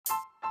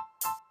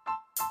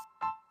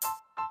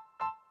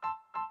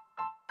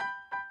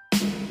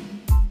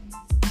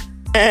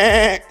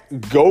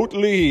Goat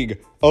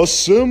League,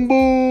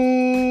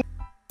 assemble!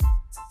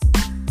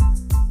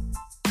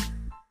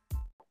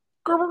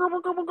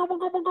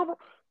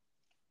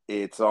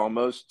 It's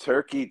almost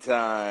turkey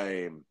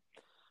time.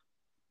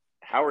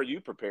 How are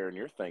you preparing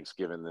your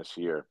Thanksgiving this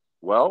year?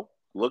 Well,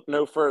 look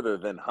no further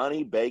than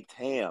Honey Baked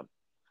Ham.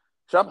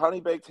 Shop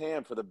Honey Baked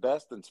Ham for the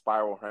best in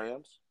spiral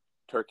hams,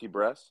 turkey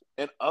breasts,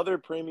 and other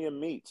premium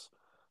meats,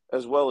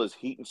 as well as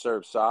heat and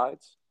serve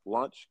sides,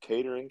 lunch,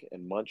 catering,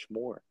 and much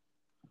more.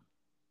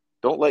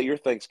 Don't let your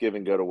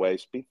Thanksgiving go to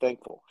waste. Be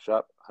thankful.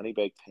 Shop Honey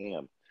Baked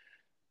Ham.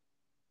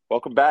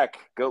 Welcome back,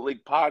 Goat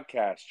League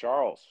Podcast.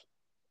 Charles,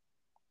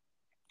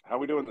 how are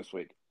we doing this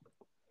week?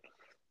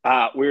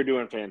 We're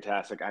doing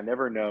fantastic. I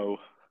never know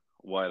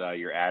what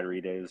your ad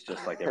read is,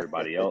 just like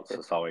everybody else.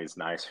 It's always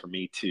nice for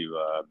me to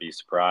be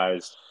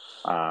surprised.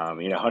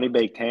 Honey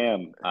baked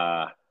ham,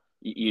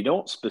 you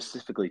don't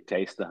specifically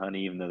taste the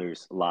honey, even though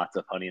there's lots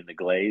of honey in the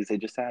glaze.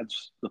 It just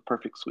adds the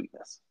perfect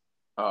sweetness.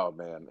 Oh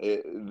man,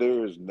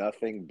 there's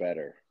nothing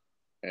better,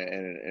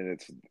 and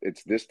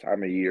it's this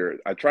time of year.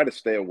 I try to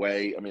stay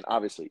away. I mean,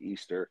 obviously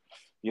Easter,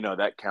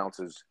 that counts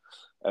as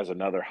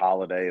another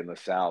holiday in the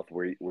South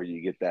where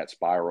you get that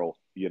spiral,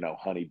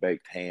 honey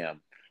baked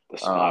ham. The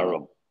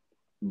spiral.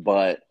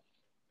 But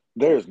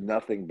there's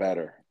nothing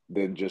better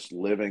than just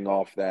living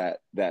off that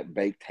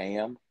baked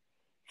ham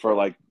for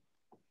like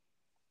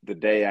the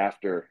day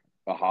after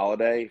a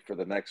holiday for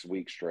the next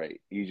week straight.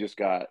 You just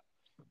got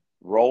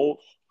rolls,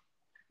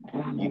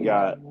 you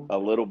got a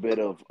little bit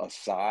of a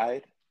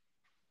side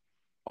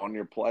on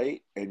your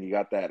plate, and you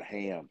got that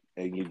ham,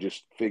 and you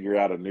just figure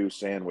out a new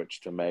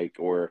sandwich to make,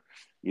 or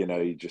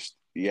you just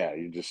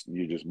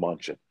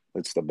munch it.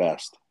 It's the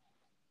best.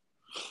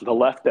 It's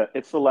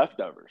the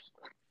leftovers.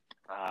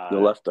 The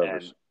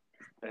leftovers,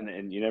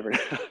 and you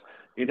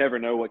never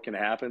know what can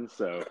happen.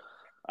 So,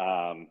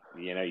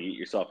 you eat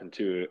yourself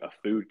into a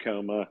food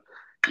coma.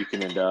 You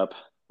can end up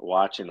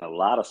watching a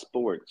lot of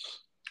sports.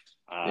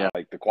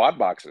 Like the quad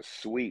box is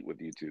sweet with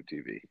YouTube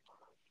TV.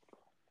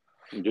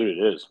 Dude, it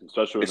is,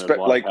 especially when there's a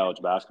lot of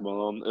college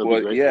basketball on. It'll be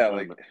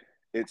great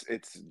it's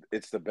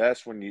the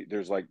best when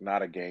there's like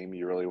not a game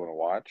you really want to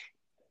watch.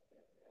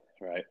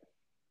 Right.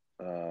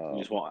 You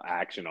just want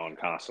action on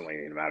constantly,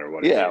 no matter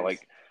what. Yeah,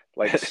 like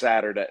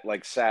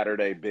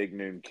Saturday big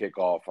noon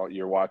kickoff.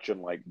 You're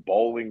watching like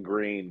Bowling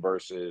Green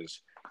versus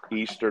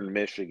Eastern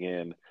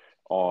Michigan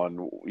on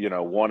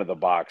one of the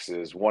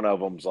boxes. One of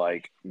them's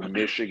like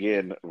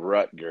Michigan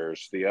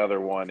Rutgers. The other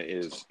one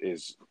is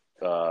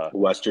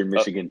Western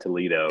Michigan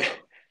Toledo.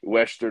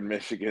 Western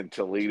Michigan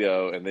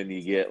Toledo, and then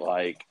you get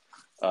like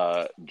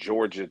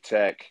Georgia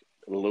Tech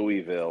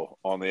Louisville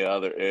on the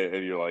other,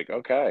 and you're like,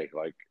 okay,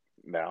 like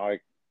now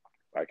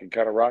I can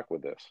kind of rock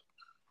with this.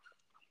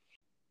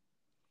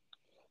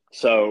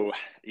 So,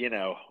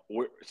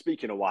 we're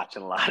speaking of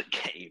watching a lot of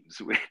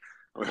games.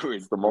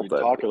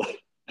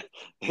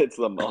 It's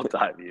the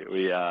multi-view.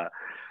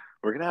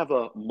 We're gonna have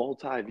a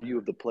multi-view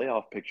of the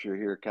playoff picture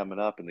here coming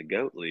up in the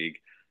GOAT League.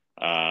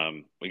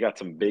 We got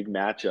some big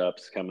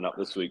matchups coming up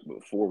this week. But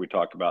before we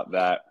talk about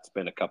that, it's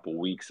been a couple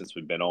weeks since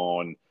we've been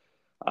on.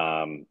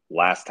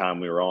 Last time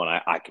we were on,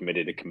 I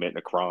committed to committing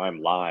a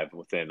crime live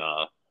within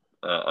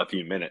a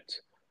few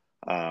minutes.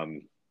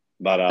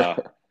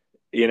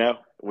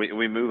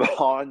 We move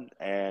on,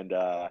 and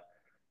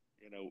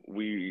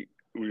we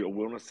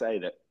want to say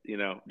that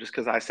just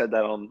because I said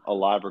that on a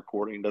live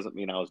recording doesn't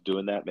mean I was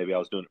doing that. Maybe I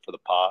was doing it for the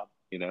pod.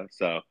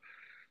 So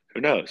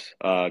who knows?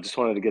 Just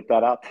wanted to get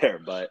that out there.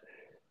 But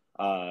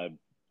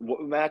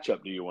what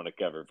matchup do you want to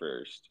cover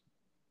first?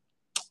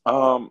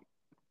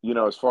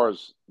 As far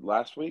as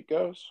last week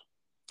goes.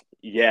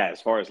 Yeah,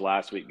 as far as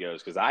last week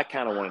goes, because I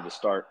kind of wanted to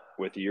start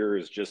with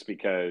yours just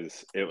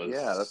because it was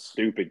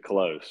stupid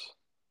close.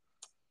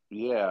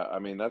 Yeah, I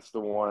mean, that's the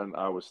one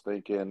I was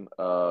thinking.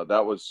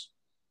 That was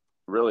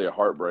really a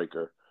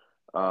heartbreaker.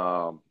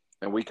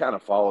 And we kind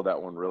of followed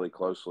that one really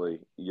closely,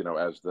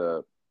 as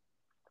the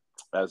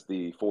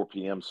 4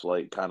 p.m.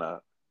 slate kind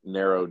of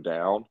narrowed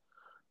down.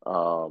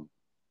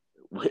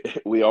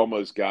 We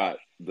almost got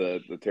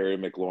the Terry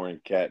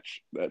McLaurin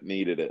catch that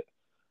needed it.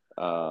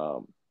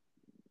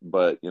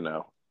 But,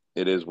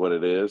 it is what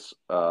it is.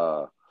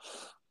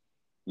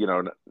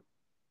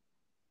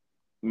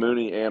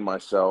 Mooney and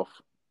myself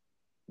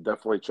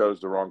definitely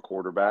chose the wrong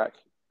quarterback.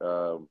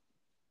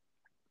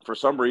 For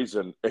some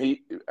reason, I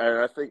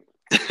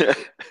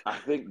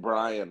think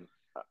Brian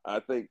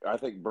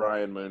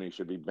Mooney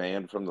should be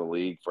banned from the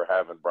league for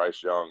having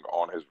Bryce Young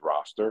on his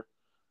roster,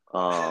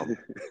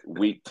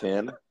 week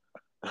 10.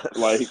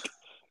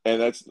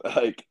 And that's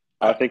like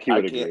I think he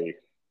would agree.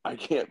 I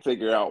can't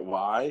figure out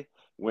why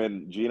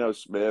when Geno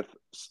Smith,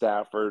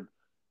 Stafford,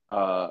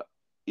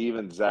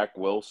 even Zach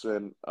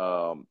Wilson.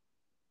 I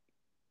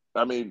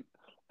mean,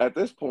 at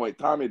this point,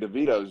 Tommy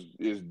DeVito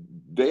is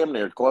damn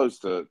near close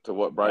to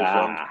what Bryce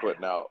Young's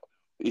putting out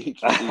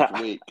each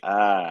week.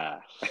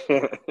 Don't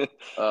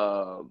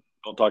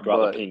talk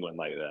about the Penguin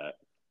like that.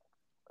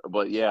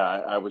 But yeah,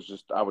 I was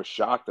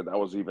shocked that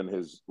was even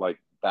his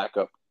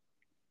backup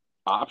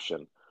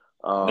option.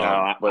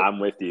 I'm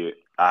with you.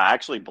 I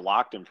actually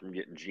blocked him from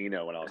getting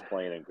Geno when I was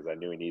playing him because I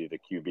knew he needed a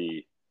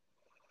QB.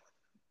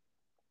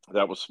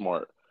 That was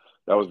smart.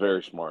 That was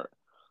very smart.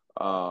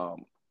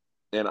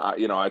 And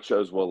I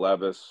chose Will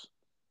Levis.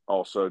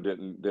 Also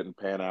didn't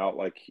pan out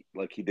like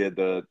he did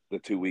the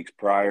 2 weeks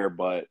prior,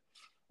 but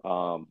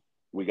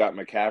we got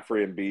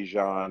McCaffrey and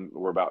Bijan.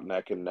 We're about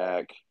neck and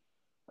neck.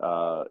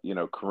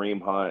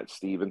 Kareem Hunt,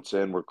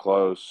 Stevenson were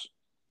close.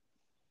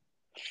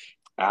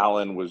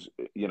 Allen was,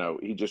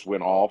 he just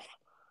went off.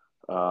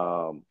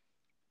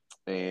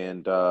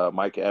 And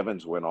Mike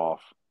Evans went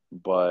off.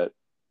 But,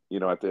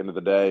 at the end of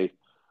the day,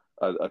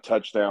 a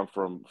touchdown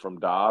from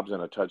Dobbs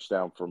and a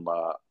touchdown from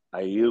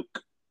Ayuk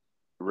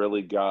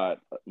really got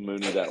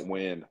Mooney that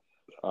win.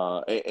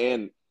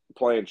 And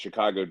playing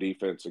Chicago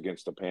defense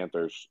against the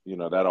Panthers,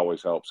 that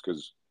always helps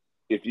because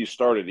if you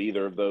started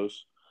either of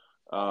those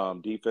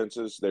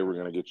defenses, they were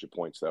going to get you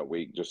points that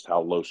week, just how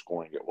low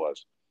scoring it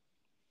was.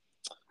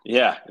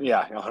 Yeah,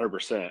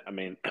 100%. I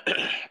mean,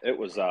 it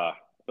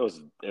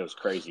was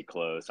crazy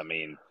close. I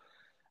mean,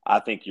 I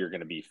think you're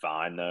going to be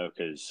fine though,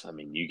 because I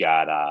mean, you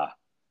got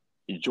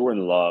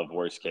Jordan Love.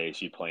 Worst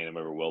case, you playing him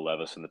over Will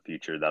Levis in the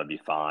future, that'll be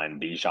fine.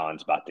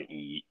 Bijan's about to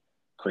eat.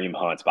 Kareem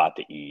Hunt's about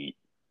to eat.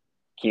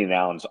 Keenan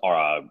Allen's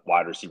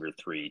wide receiver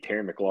 3.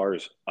 Terry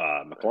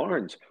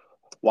McLaurin's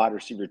wide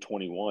receiver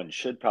 21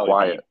 should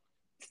probably be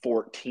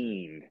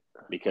 14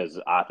 because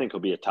I think he'll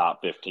be a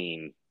top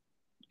 15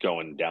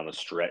 going down the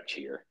stretch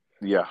here.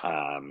 Yeah.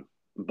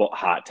 But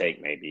hot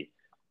take maybe.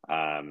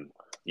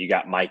 You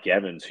got Mike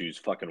Evans, who's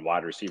fucking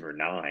wide receiver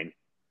 9.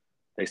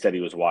 They said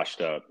he was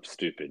washed up.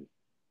 Stupid.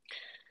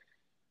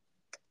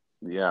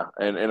 Yeah,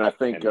 and I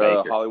think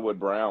Hollywood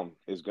Brown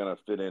is going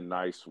to fit in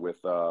nice with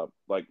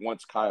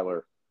once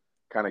Kyler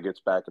kind of gets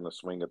back in the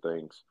swing of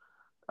things.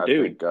 I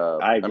agree.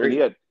 I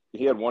mean,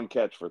 he had one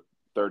catch for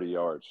 30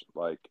 yards.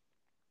 Like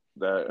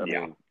that. I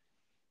mean,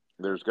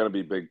 there's going to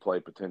be big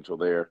play potential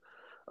there.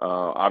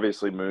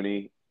 Obviously,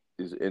 Mooney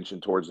is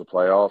inching towards the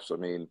playoffs. I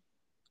mean,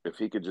 if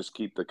he could just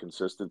keep the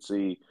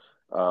consistency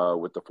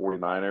with the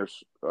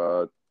 49ers,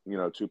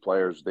 2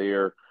 players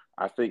there.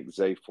 I think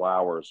Zay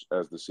Flowers,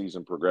 as the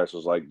season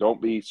progresses,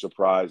 don't be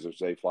surprised if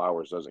Zay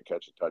Flowers doesn't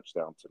catch a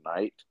touchdown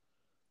tonight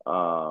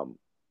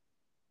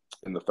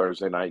in the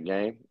Thursday night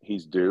game.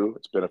 He's due.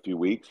 It's been a few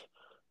weeks.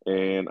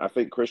 And I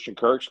think Christian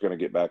Kirk's going to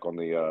get back on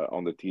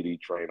the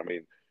TD train. I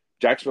mean,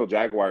 Jacksonville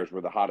Jaguars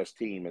were the hottest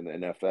team in the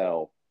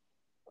NFL.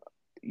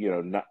 The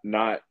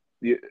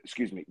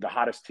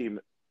hottest team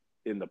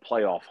in the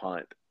playoff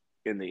hunt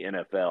in the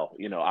NFL.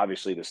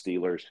 Obviously the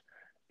Steelers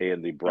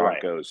and the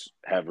Broncos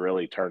have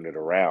really turned it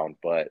around,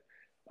 but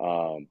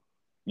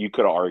you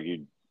could have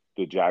argued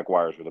the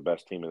Jaguars were the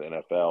best team in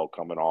the NFL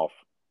coming off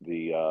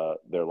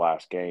their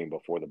last game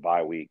before the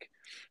bye week,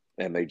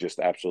 and they just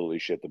absolutely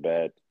shit the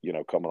bed,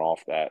 coming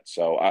off that.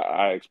 So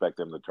I expect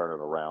them to turn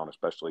it around,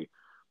 especially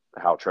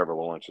how Trevor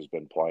Lawrence has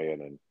been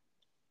playing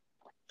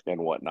and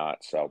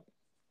whatnot. So,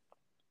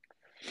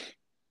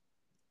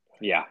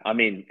 yeah, I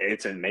mean,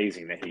 it's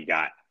amazing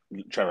that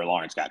Trevor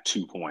Lawrence got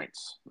 2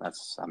 points.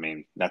 That's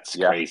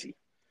crazy.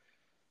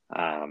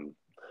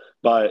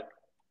 But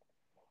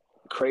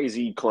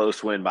crazy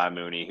close win by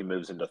Mooney. He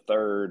moves into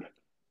third.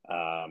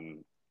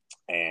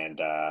 And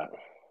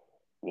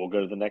we'll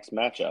go to the next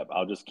matchup.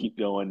 I'll just keep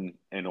going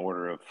in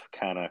order of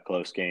kind of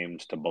close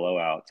games to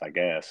blowouts, I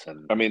guess.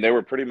 And I mean, they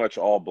were pretty much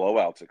all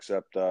blowouts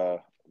except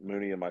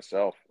Mooney and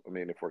myself. I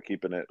mean, if we're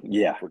keeping it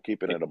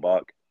a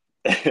buck.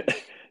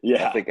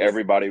 Yeah. I think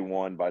everybody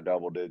won by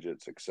double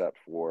digits except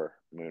for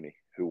Mooney,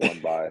 who won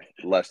by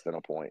less than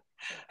a point.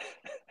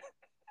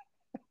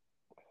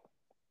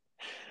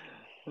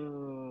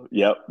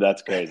 Yep,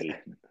 that's crazy.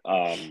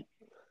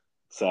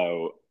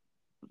 So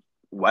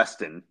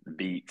Weston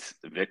beats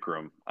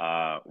Vikram.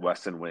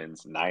 Weston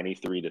wins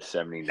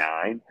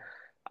 93-79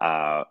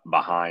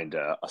 behind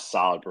a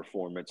solid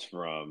performance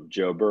from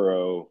Joe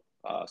Burrow.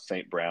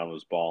 St. Brown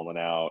was balling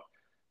out.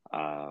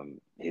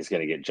 He's going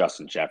to get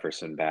Justin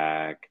Jefferson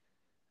back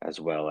as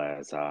well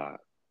as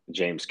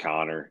James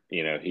Conner.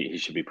 He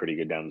should be pretty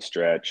good down the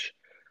stretch.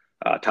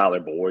 Tyler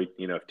Boyd,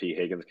 if T.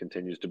 Higgins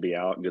continues to be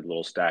out, good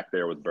little stack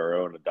there with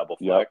Burrow and a double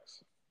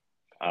flex.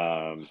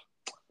 Yep.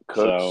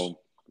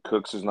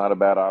 Cooks is not a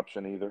bad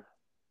option either.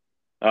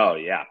 Oh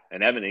yeah,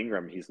 and Evan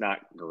Ingram, he's not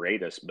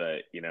greatest,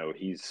 but he'll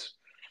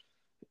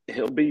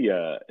be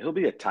a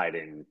tight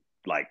end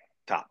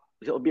top.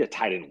 He'll be a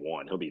tight end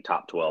 1. He'll be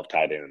top 12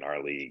 tight end in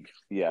our league.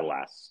 Yeah, the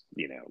last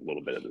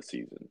little bit of the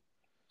season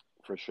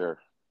for sure.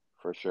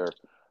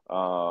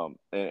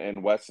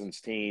 And Weston's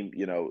team,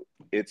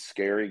 it's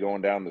scary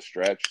going down the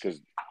stretch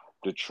because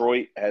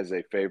Detroit has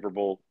a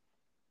favorable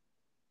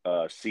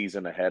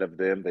season ahead of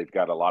them. They've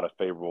got a lot of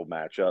favorable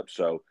matchups.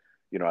 So,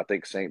 I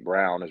think St.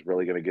 Brown is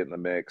really going to get in the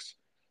mix.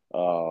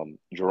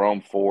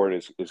 Jerome Ford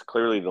is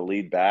clearly the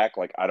lead back.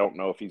 I don't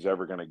know if he's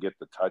ever going to get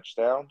the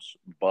touchdowns,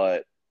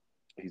 but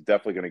he's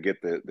definitely going to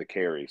get the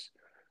carries.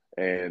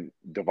 And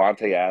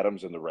Devontae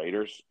Adams and the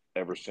Raiders,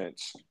 ever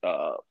since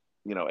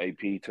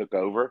AP took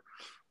over,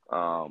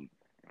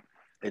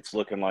 it's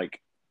looking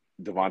like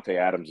Devontae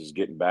Adams is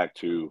getting back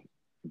to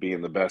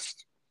being the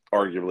best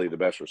arguably the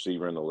best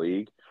receiver in the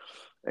league.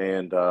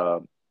 And, I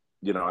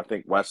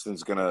think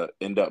Weston's going to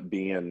end up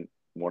being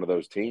one of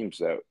those teams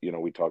that,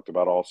 we talked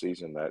about all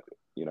season that,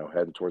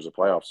 heading towards the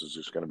playoffs is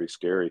just going to be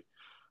scary.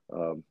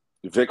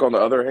 Vic, on the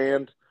other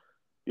hand,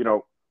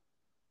 the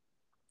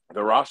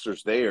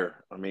roster's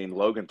there. I mean,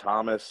 Logan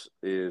Thomas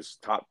is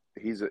top.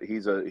 He's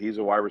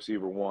a wide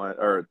receiver one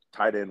or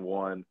tight end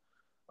one.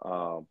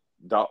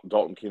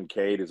 Dalton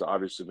Kincaid has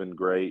obviously been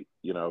great.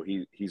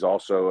 He's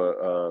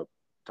also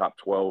a top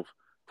 12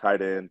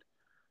 tight end.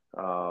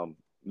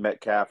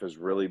 Metcalf has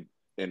really,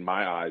 in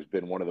my eyes,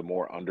 been one of the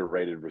more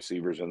underrated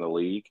receivers in the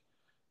league.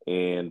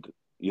 And,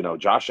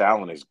 Josh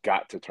Allen has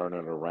got to turn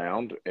it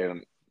around.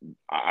 And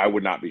I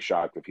would not be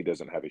shocked if he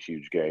doesn't have a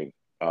huge game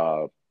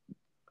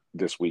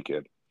this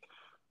weekend.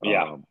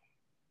 Yeah.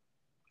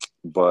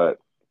 But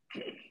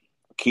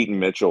Keaton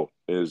Mitchell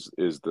is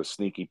the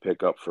sneaky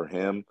pickup for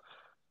him.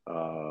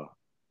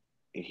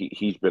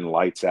 He's been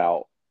lights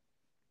out,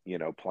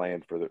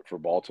 playing for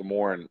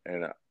Baltimore,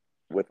 and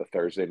with a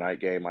Thursday night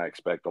game, I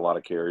expect a lot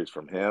of carries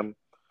from him.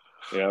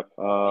 Yep.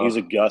 He's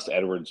a Gus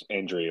Edwards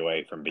injury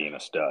away from being a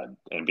stud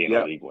and being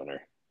a league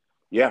winner.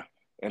 Yeah,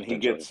 and he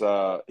gets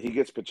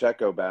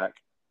Pacheco back,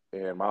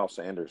 and Miles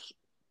Sanders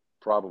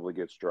probably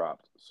gets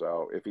dropped.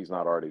 So if he's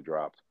not already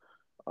dropped,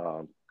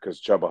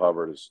 because Chuba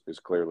Hubbard is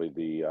clearly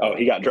the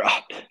he got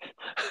dropped.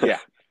 Yeah,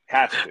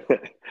 has to.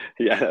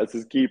 Yeah, that's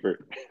his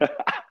keeper.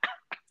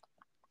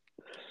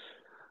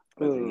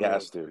 He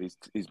has to.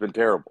 He's been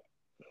terrible.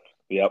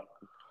 Yep,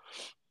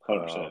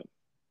 100%.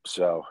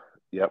 So,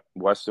 yep.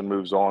 Weston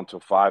moves on to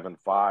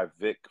 5-5.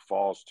 Vic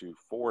falls to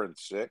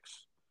 4-6.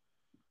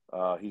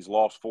 He's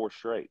lost 4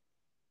 straight.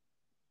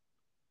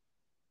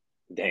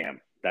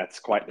 Damn, that's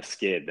quite the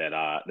skid that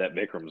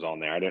Vikram's on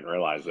there. I didn't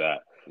realize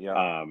that.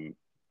 Yeah.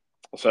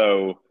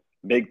 So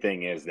big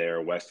thing is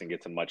there, Weston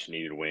gets a much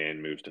needed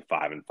win, moves to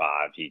 5-5.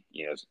 He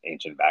is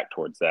inching back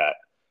towards that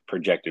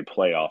projected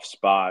playoff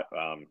spot,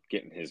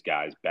 getting his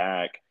guys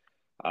back.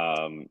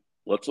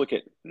 Let's look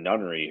at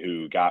Nunnery,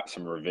 who got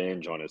some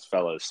revenge on his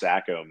fellow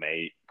Sacco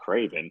mate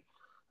Craven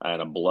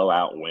and a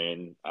blowout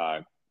win.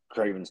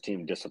 Craven's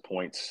team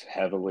disappoints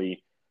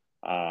heavily.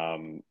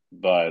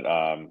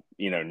 But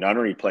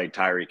Nunnery played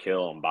Tyreek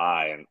Hill on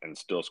bye and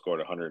still scored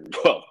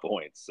 112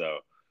 points. So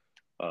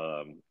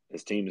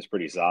his team is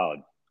pretty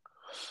solid.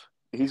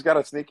 He's got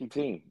a sneaky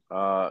team.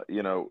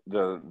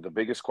 The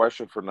biggest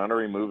question for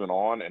Nunnery moving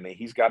on, and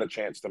he's got a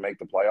chance to make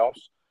the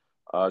playoffs.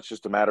 It's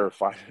just a matter of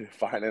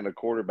finding a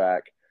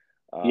quarterback.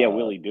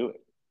 Will he do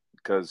it?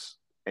 Because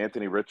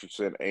Anthony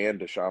Richardson and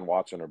Deshaun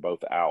Watson are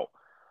both out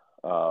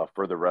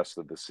for the rest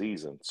of the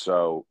season.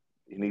 So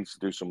he needs to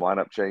do some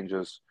lineup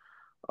changes,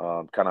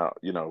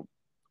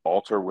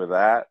 alter with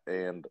that,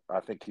 and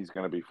I think he's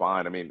going to be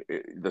fine. I mean,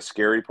 the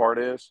scary part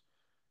is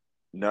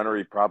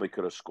Nunnery probably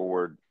could have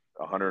scored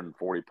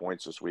 140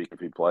 points this week if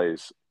he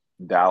plays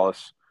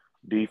Dallas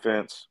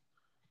defense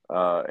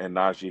and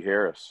Najee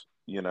Harris,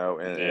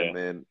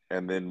 and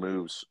then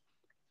moves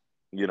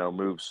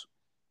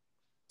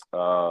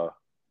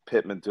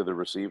Pittman to the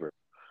receiver.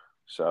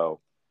 So,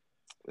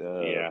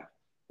 I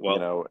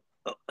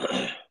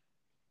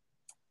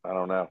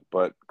don't know.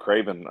 But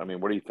Craven, I mean,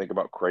 what do you think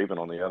about Craven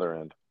on the other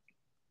end?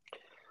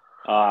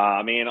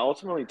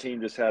 Ultimately,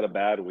 team just had a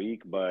bad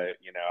week, but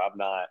I'm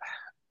not.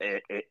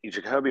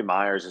 Jacoby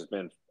Myers has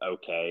been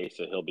okay,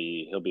 so he'll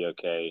be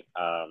okay.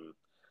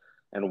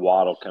 And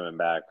Waddle coming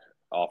back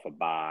off a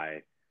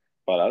bye,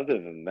 but other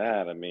than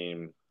that,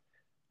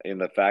 in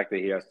the fact that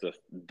he has to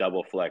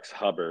double flex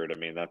Hubbard,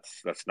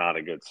 that's not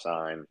a good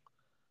sign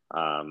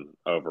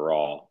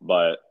overall.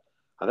 But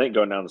I think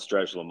going down the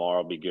stretch, Lamar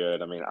will be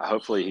good.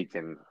 Hopefully he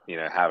can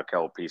have a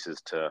couple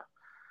pieces to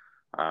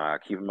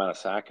keep him out of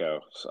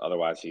Sacco. So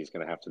otherwise, he's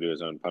going to have to do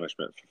his own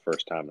punishment for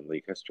first time in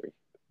league history.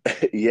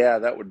 Yeah,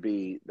 that would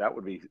be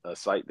a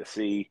sight to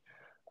see.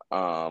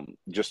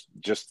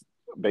 Just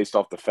based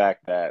off the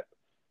fact that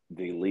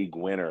the league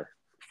winner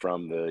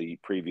from the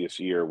previous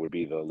year would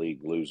be the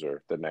league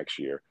loser the next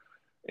year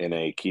in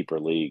a keeper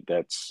league.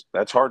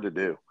 That's hard to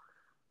do.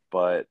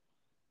 But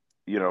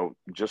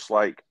just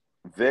like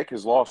Vic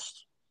has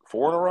lost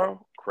 4 in a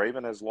row,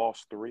 Craven has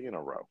lost 3 in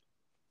a row.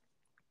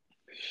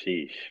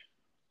 Sheesh.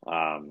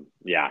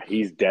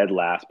 He's dead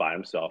last by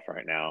himself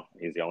right now.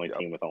 He's the only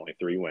team with only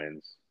 3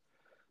 wins.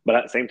 But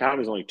at the same time,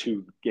 he's only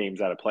 2 games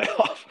out of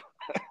playoff.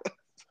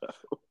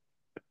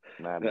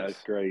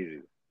 That's crazy.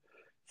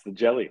 It's the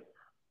jelly.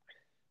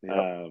 Yep.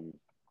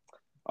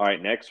 All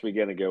right, next we're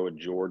going to go with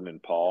Jordan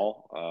and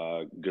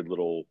Paul. Good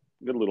little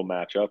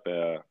matchup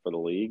for the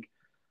league.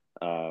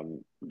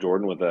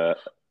 Jordan with a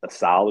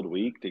solid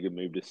week to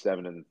move to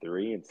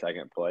 7-3 in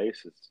second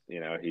place.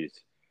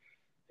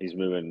 He's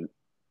moving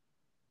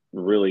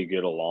really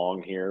good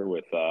along here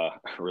with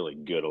really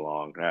good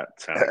along. That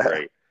sounded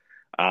great.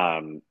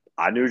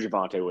 I knew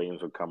Javonte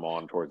Williams would come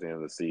on towards the end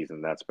of the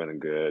season. That's been a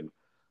good.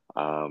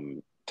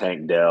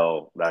 Tank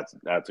Dell,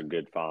 that's a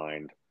good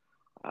find.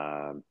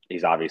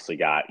 He's obviously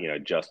got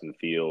Justin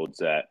Fields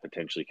that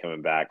potentially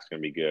coming back is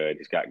going to be good.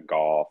 He's got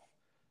Goff.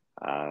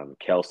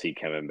 Kelsey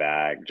coming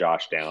back,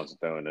 Josh Downs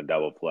throwing a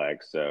double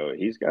flex. So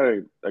he's got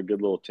a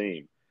good little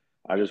team.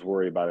 I just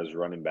worry about his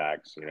running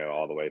backs,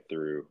 all the way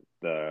through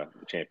the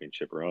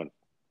championship run.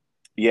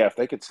 Yeah, if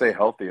they could stay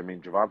healthy, I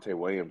mean, Javonte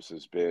Williams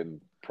has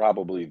been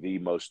probably the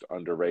most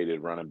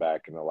underrated running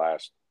back in the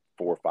last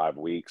 4 or 5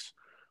 weeks.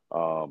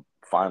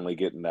 Finally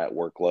getting that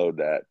workload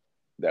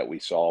that we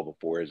saw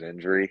before his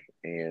injury,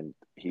 and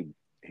he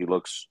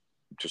looks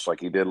just like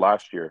he did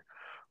last year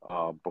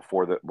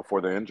before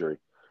the injury.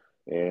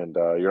 And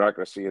you're not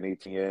going to see an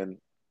ETN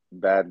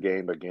bad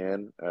game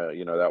again.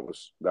 That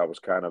was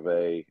kind of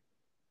a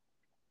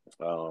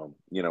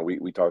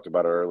we talked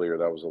about it earlier.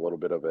 That was a little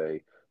bit of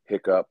a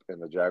hiccup in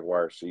the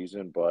Jaguar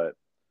season, but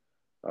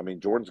I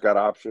mean, Jordan's got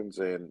options,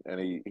 and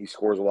he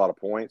scores a lot of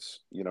points.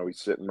 He's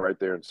sitting right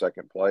there in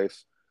second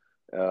place,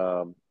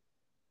 and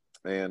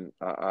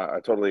I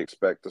totally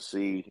expect to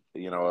see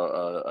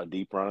a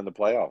deep run in the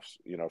playoffs.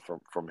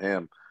 From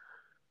him.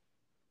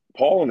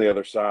 Paul on the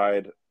other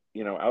side,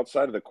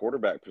 outside of the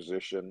quarterback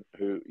position,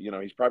 who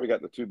he's probably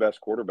got the two best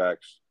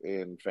quarterbacks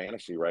in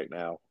fantasy right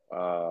now.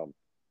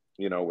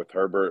 With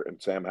Herbert and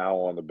Sam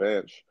Howell on the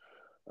bench.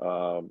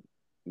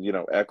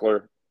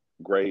 Eckler,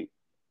 great.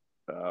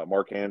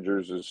 Mark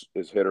Andrews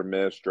is hit or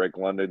miss. Drake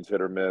London's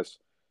hit or miss.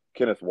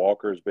 Kenneth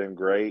Walker's been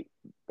great,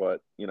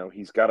 but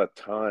he's got a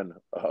ton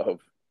of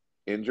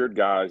injured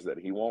guys that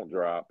he won't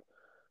drop,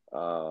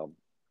 and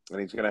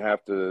he's going to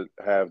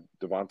have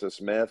Devonta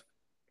Smith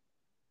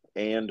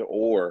and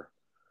or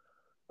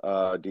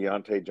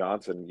Deontay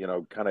Johnson,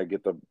 kind of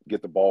get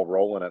the ball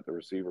rolling at the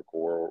receiver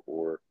core,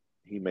 or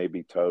he may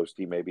be toast.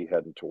 He may be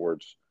heading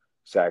towards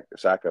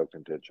Sacco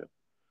contention.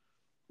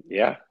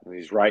 Yeah,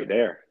 he's right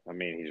there. I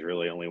mean, he's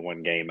really only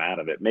one game out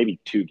of it, maybe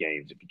 2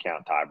 games if you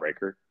count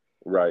tiebreaker.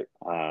 Right.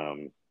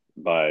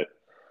 But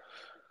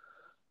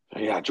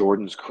yeah,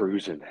 Jordan's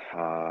cruising.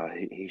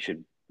 He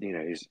should,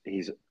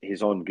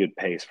 he's on good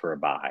pace for a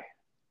bye.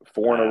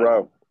 4 in a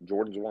row.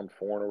 Jordan's won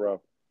 4 in a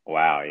row.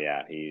 Wow,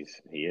 yeah, he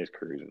is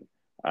cruising.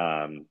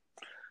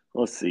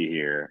 Let's see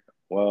here.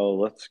 Well,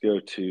 let's go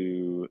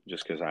to,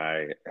 just because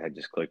I had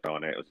just clicked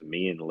on it, it was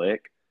me and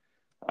Lick.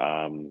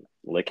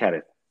 Lick had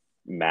a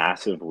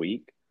massive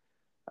week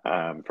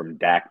from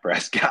Dak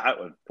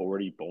Prescott with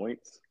 40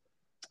 points.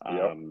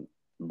 Yep.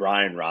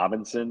 Brian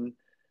Robinson,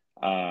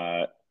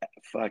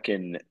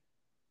 fucking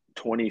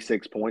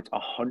 26 points,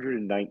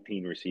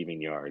 119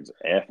 receiving yards.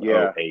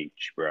 FOH,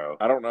 bro.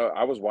 I don't know.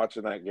 I was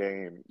watching that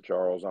game,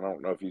 Charles. I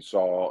don't know if you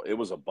saw. It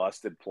was a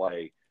busted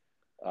play.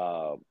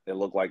 It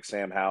looked like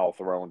Sam Howell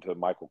throwing to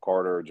Michael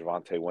Carter or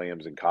Javonte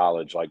Williams in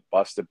college, like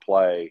busted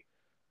play.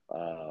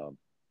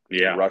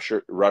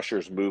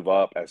 Rushers move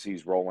up as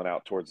he's rolling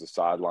out towards the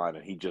sideline,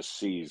 and he just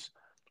sees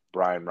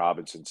Brian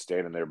Robinson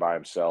standing there by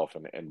himself,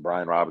 and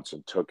Brian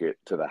Robinson took it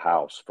to the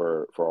house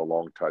for a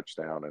long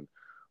touchdown, and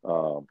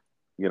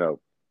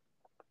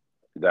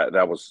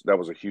that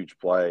was a huge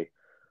play.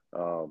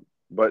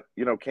 But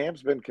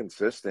Cam's been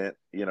consistent.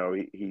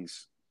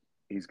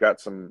 He's got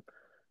some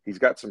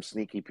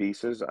sneaky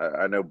pieces.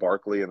 I know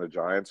Barkley and the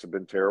Giants have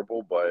been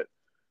terrible, but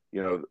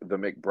the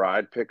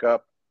McBride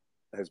pickup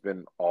has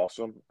been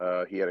awesome.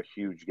 He had a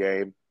huge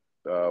game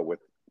with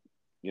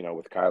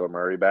Kyler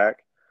Murray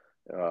back.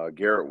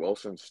 Garrett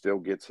Wilson still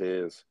gets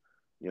his,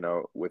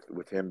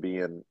 with him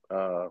being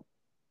a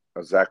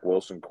Zach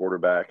Wilson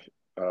quarterback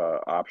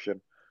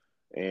option,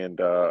 and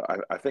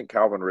I think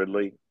Calvin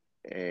Ridley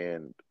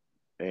and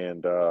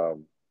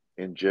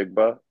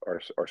Jigba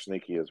are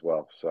sneaky as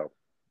well. So,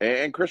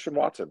 and Christian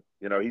Watson,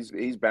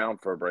 he's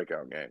bound for a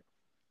breakout game.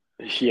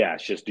 Yeah,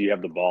 it's just, do you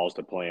have the balls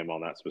to play him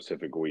on that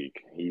specific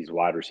week? He's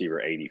wide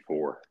receiver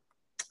 84.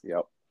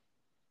 Yep.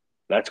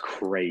 That's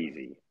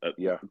crazy.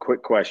 Yeah.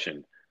 Quick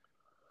question.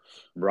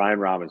 Brian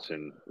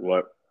Robinson,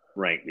 what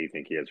rank do you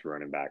think he is for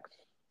running backs?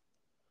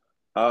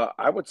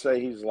 I would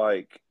say he's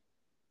like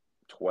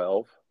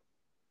 12.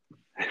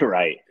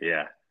 Right,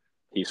 yeah.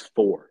 He's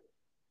 4.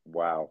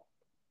 Wow.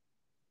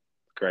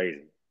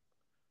 Crazy.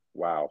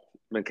 Wow.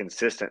 Been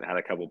consistent, had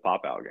a couple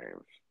pop-out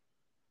games.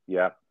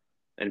 Yeah.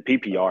 And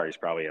PPR is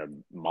probably a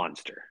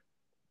monster.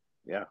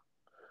 Yeah.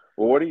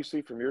 Well, what do you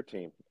see from your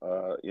team?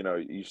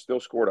 You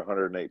still scored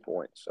 108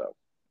 points. So,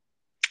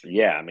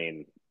 yeah, I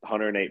mean,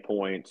 108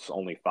 points,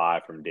 only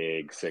 5 from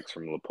Diggs, 6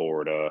 from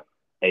Laporta,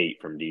 8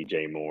 from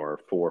DJ Moore,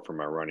 4 from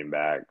our running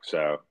back.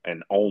 So,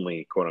 and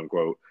only quote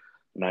unquote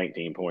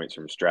 19 points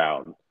from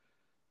Stroud.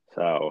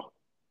 So,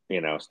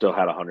 still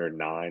had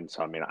 109.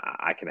 So, I mean,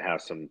 I can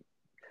have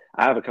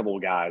I have a couple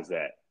of guys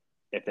that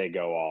if they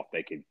go off,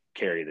 they could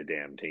carry the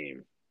damn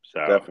team.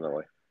 So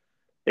definitely,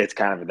 it's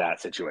kind of that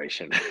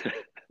situation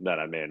that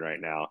I'm in right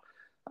now.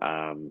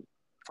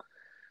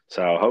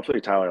 So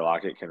hopefully Tyler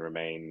Lockett can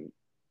remain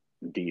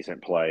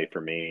decent play for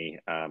me.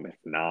 If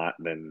not,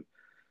 then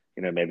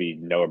maybe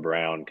Noah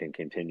Brown can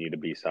continue to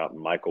be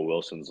something. Michael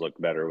Wilson's looked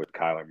better with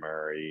Kyler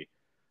Murray.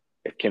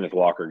 If Kenneth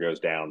Walker goes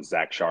down,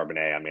 Zach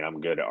Charbonnet, I mean,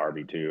 I'm good at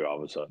RB2 all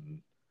of a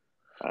sudden.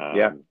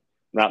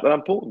 Not that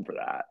I'm pulling for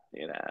that,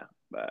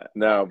 but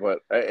no, but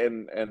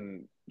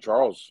and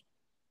Charles,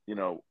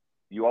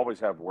 you always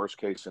have worst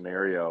case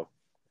scenario.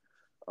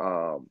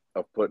 of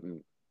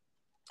putting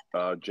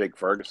Jake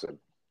Ferguson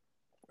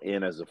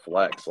in as a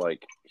flex.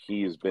 Like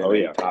he's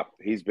been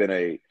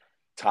a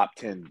top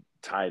 10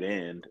 tight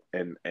end,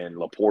 and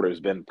Laporta has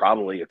been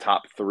probably a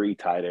top 3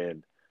 tight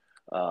end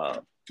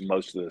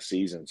most of the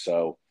season.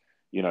 So,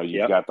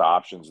 you've got the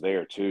options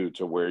there too,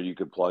 to where you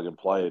could plug and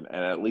play and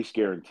at least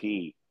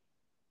guarantee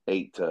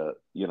 8 to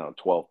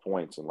 12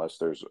 points unless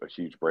there's a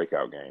huge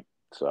breakout game.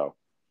 So,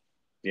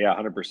 yeah,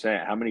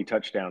 100%. How many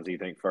touchdowns do you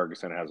think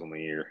Ferguson has on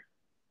the year?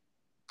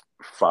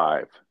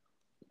 5.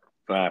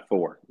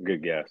 4.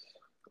 Good guess.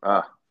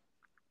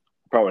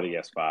 Probably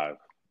guess 5,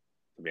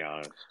 to be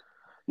honest.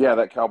 Yeah,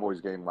 that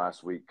Cowboys game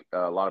last week,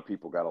 a lot of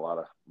people got a lot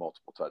of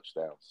multiple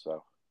touchdowns.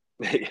 So,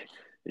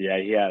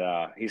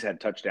 yeah, he's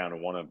had touchdown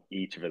in one of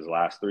each of his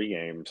last 3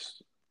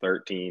 games,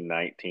 13,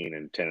 19,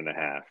 and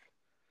 10.5.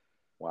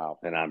 Wow.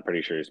 And I'm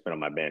pretty sure he's been on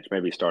my bench.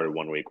 Maybe he started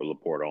 1 week with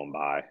Laporta on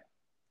bye.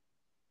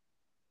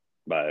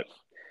 But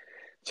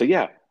so,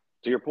 yeah,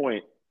 to your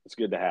point, it's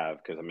good to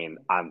have because, I mean,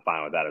 I'm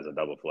fine with that as a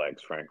double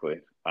flex, frankly,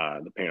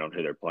 depending on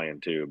who they're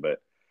playing too.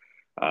 But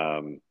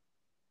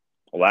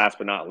last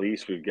but not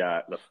least, we've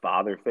got the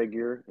father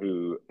figure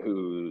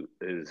who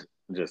is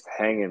just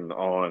hanging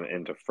on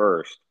into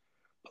first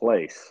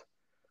place,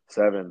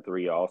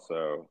 7-3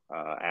 also.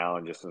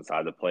 Allen just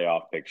inside the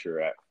playoff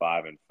picture at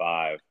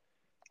 5-5.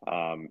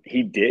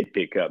 He did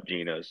pick up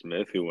Geno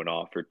Smith, who went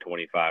off for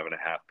 25.5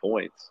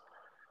 points.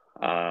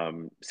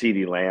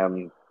 CeeDee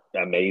Lamb,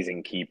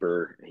 amazing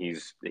keeper.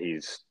 He's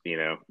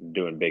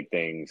doing big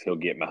things. He'll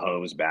get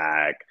Mahomes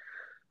back.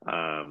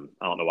 I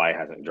don't know why he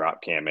hasn't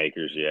dropped Cam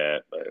Akers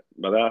yet,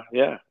 but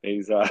yeah,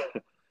 he's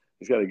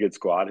he's got a good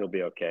squad. He'll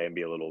be okay and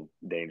be a little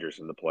dangerous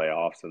in the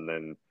playoffs. And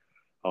then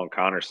on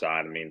Connor's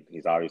side, I mean,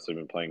 he's obviously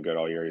been playing good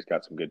all year. He's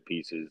got some good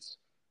pieces.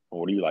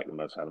 What do you like the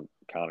most out of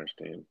Connor's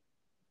team?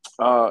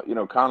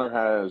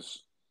 Connor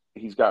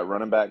he's got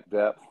running back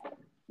depth.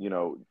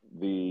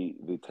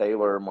 The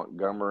Taylor,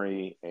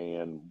 Montgomery,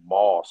 and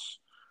Moss.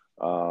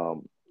 They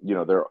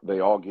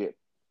all get.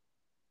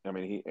 I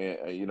mean,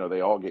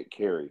 they all get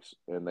carries,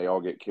 and they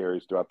all get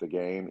carries throughout the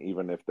game,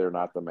 even if they're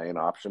not the main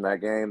option that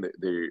game.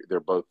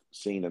 They're both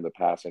seen in the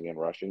passing and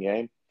rushing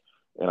game,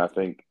 and I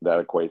think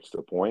that equates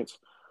to points.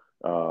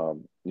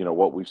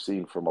 What we've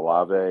seen from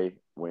Olave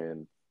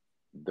when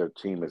their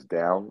team is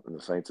down, and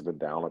the Saints have been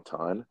down a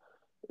ton,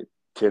 it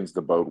tends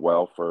to bode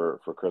well for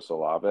Chris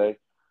Olave.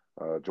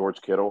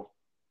 George Kittle,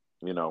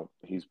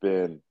 he's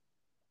been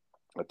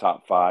a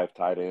top 5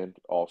 tight end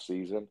all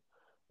season,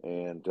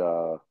 and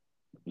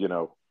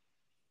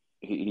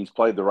he's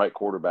played the right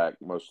quarterback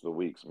most of the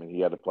weeks. I mean, he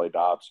had to play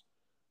Dobbs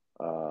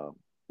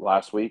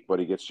last week, but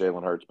he gets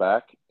Jalen Hurts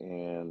back,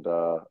 and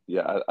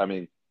I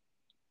mean,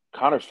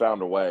 Connor's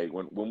found a way.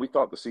 When we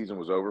thought the season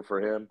was over for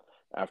him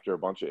after a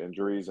bunch of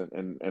injuries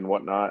and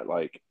whatnot,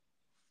 like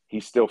he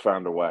still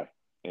found a way,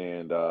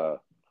 and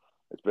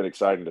it's been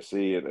exciting to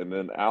see it. And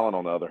then Allen,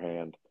 on the other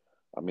hand,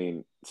 I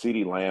mean,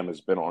 CeeDee Lamb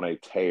has been on a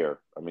tear.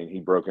 I mean,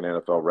 he broke an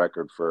NFL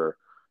record for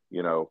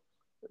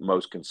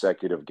most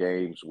consecutive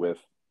games with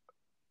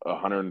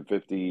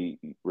 150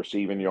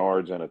 receiving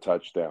yards and a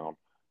touchdown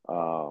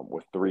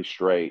with 3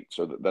 straight.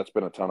 So that's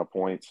been a ton of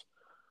points.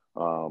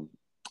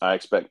 I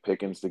expect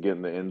Pickens to get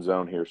in the end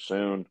zone here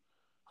soon.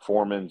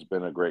 Foreman's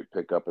been a great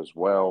pickup as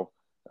well.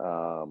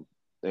 And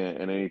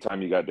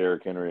anytime you got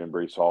Derrick Henry and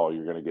Breece Hall,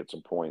 you're going to get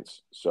some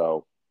points.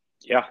 So,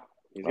 yeah,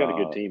 he's got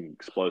a good team,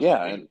 explosive.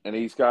 Yeah, and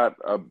he's got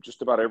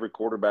just about every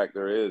quarterback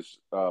there is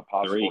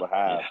possible to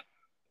have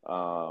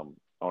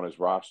on his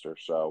roster.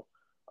 So,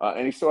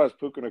 and he still has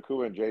Puka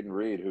Nacua and Jaden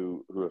Reed,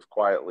 who have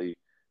quietly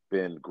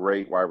been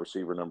great wide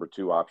receiver number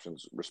 2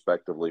 options,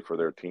 respectively, for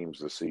their teams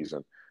this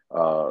season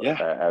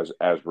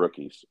as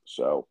rookies.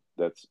 So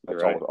that's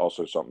right.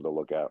 also something to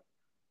look at.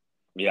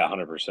 Yeah,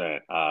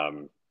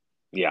 100%.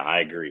 Yeah, I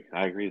agree.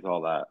 I agree with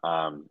all that.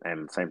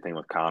 And same thing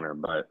with Connor.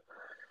 But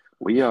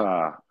we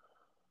have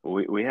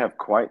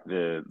quite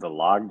the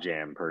log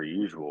jam per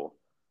usual.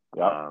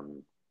 Yep.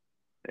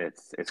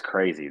 It's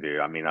crazy,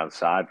 dude. I mean,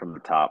 aside from the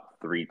top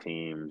 3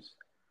 teams,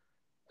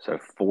 so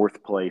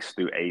 4th place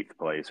through 8th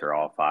place are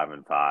all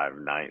 5-5,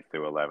 9th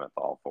through 11th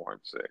all 4-6.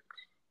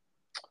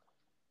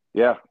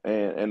 Yeah,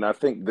 and I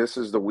think this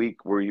is the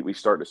week where we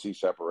start to see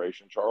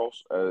separation,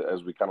 Charles,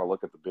 as we kind of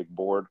look at the big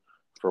board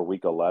for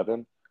week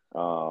 11.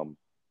 And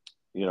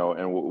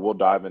we'll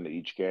dive into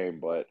each game,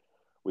 but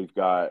we've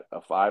got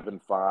a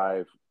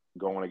 5-5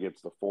 going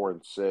against the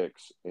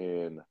 4-6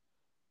 in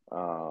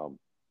one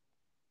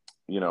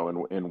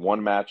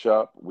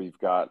matchup. We've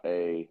got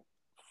a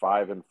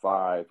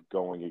 5-5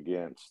 going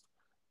against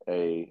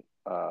we've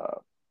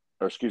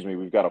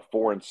got a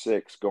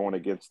 4-6 going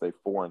against a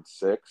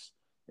 4-6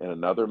 in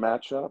another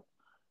matchup.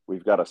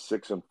 We've got a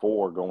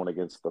 6-4 going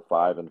against the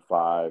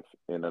 5-5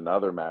 in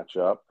another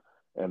matchup,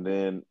 and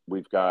then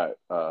we've got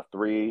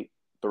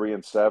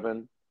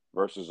 3-7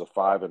 versus a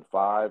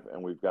 5-5,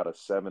 and we've got a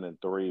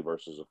 7-3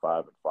 versus a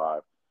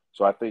 5-5.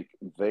 So I think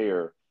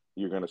there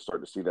you're going to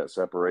start to see that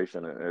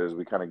separation as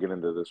we kind of get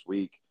into this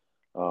week.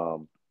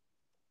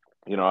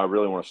 I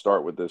really want to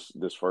start with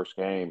this first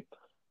game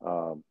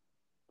for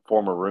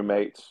former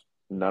roommates,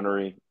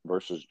 Nunnery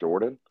versus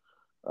Jordan.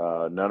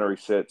 Nunnery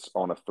sits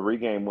on a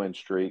 3-game win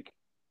streak,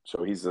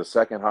 so he's the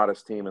second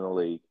hottest team in the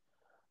league,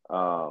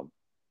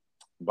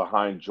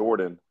 behind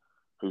Jordan,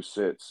 who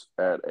sits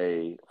at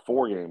a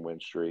 4-game win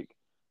streak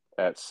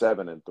at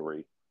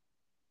 7-3.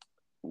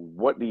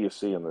 What do you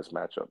see in this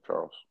matchup,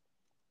 Charles?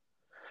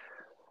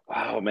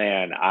 Oh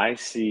man, I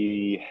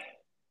see.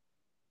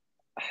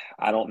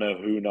 I don't know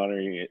who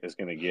Nunnery is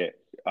going to get.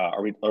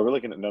 Are we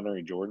looking at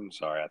Nunnery Jordan?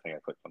 Sorry, I think I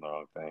clicked on the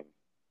wrong thing.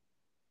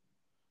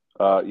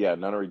 Yeah,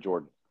 Nunnery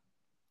Jordan.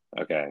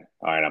 Okay.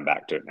 All right, I'm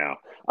back to it now.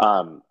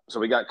 So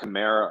we got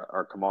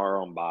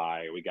Kamara on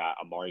bye. We got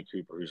Amari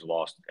Cooper, who's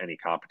lost any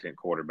competent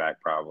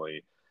quarterback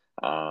probably.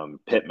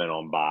 Pittman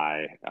on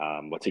bye.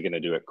 What's he going to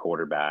do at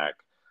quarterback,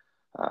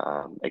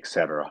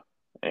 etc.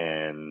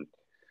 And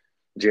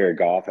Jared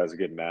Goff has a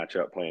good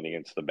matchup playing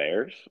against the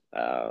Bears.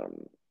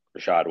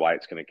 Rashad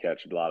White's going to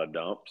catch a lot of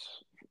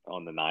dumps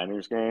on the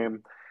Niners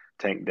game.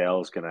 Tank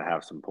Dell's going to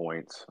have some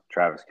points.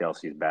 Travis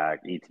Kelce's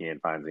back.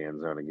 ETN finds the end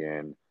zone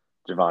again.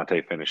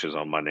 Javonte finishes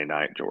on Monday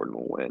night. Jordan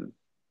will win.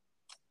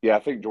 Yeah, I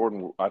think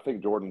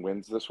Jordan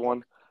wins this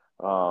one.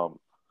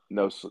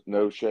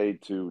 No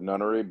shade to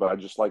Nunnery, but I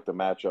just like the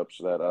matchups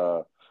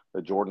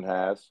that Jordan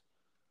has.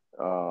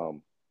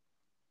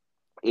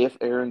 If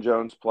Aaron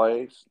Jones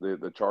plays,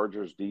 the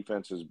Chargers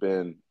defense has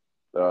been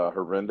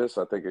horrendous.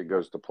 I think it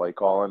goes to play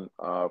calling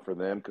for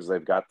them because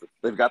they've got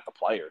the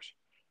players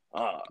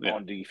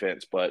on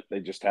defense, but they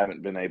just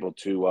haven't been able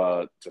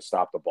to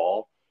stop the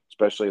ball,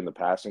 especially in the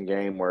passing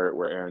game where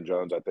Aaron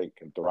Jones I think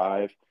can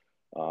thrive.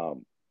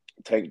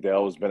 Tank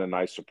Dell has been a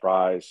nice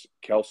surprise.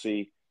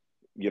 Kelce,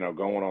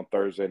 going on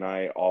Thursday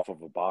night off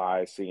of a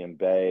bye, seeing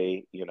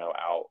Bay,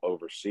 out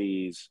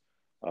overseas.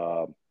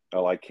 I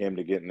like him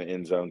to get in the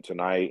end zone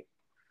tonight.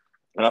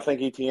 And I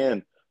think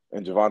ETN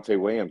and Javonte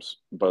Williams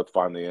both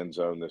find the end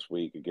zone this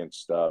week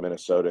against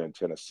Minnesota and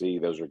Tennessee.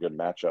 Those are good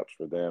matchups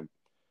for them.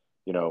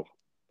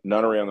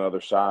 Nunnery on the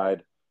other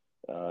side,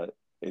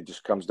 it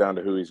just comes down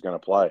to who he's going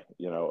to play.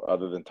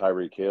 Other than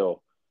Tyreek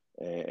Hill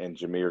and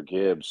Jahmyr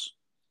Gibbs,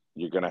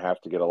 you're going to have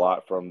to get a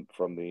lot from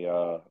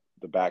the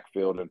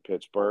backfield in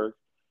Pittsburgh,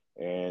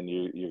 and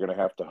you're going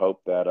to have to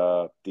hope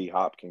that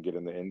D-Hop can get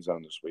in the end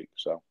zone this week.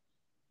 So,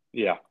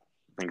 yeah,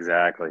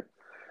 exactly.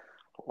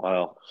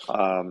 Well,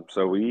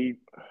 so we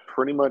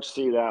pretty much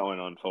see that one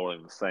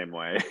unfolding the same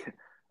way.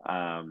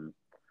 And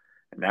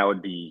that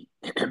would be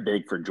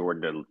big for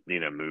Jordan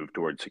to, move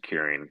towards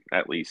securing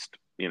at least,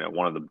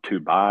 one of the 2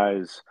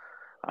 buys.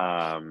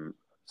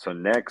 So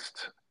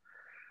next,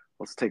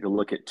 let's take a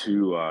look at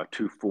two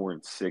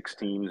 4-6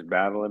 teams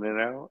battling it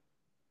out.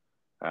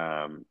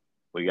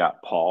 We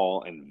got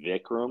Paul and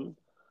Vikram.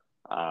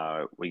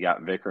 We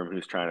got Vikram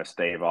who's trying to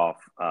stave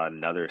off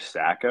another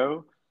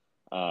Sacco.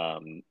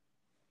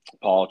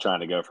 Paul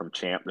trying to go from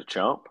champ to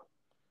chump.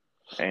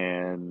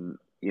 And,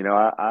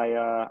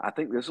 I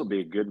think this will be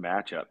a good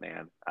matchup,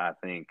 man. I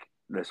think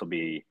this will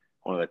be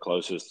one of the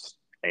closest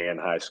and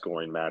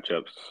high-scoring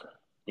matchups,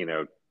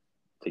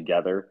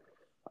 together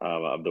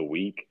of the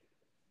week.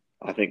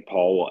 I think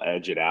Paul will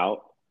edge it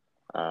out.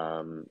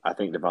 I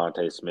think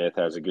Devontae Smith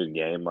has a good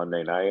game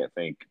Monday night. I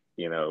think,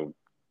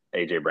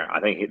 A.J. Brown, I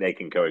think they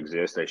can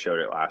coexist. They showed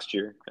it last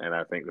year, and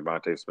I think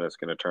Devontae Smith's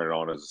going to turn it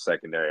on as a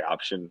secondary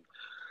option.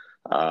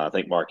 I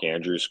think Mark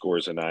Andrews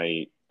scores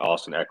tonight.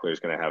 Austin Eckler is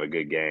going to have a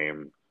good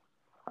game.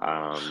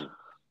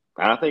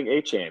 I think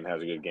Achane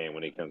has a good game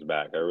when he comes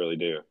back. I really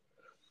do.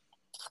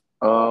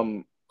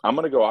 I'm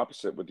going to go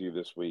opposite with you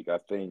this week. I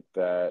think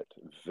that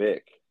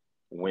Vic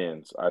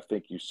wins. I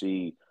think you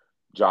see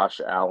Josh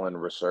Allen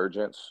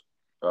resurgence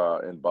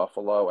in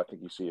Buffalo. I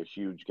think you see a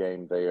huge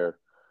game there.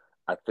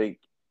 I think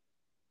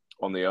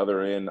on the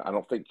other end, I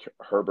don't think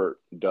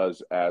Herbert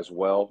does as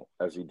well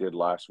as he did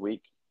last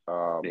week.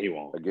 He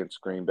won't.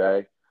 Against Green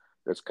Bay.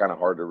 It's kind of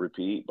hard to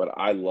repeat, but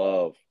I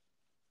love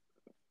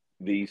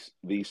these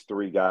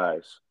 3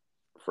 guys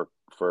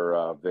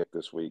for Vic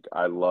this week.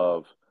 I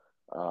love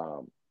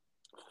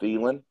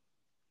Thielen.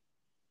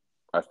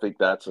 I think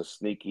that's a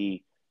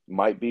sneaky,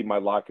 might be my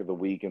lock of the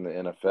week in the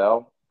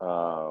NFL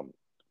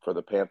for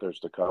the Panthers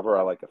to cover.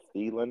 I like a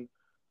Thielen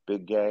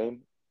big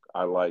game.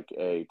 I like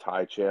a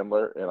Ty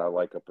Chandler, and I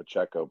like a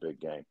Pacheco big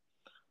game.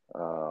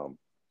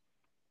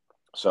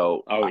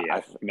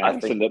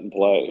 Madison didn't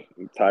play.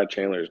 Ty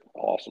Chandler is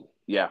awesome.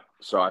 Yeah,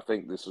 so I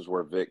think this is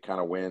where Vic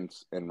kind of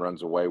wins and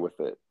runs away with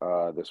it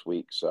this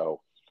week. So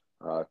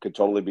could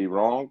totally be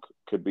wrong.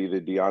 Could be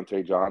the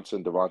Deontay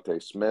Johnson,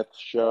 Devontae Smith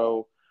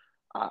show.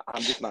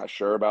 I'm just not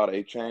sure about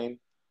Achane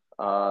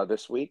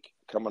this week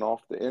coming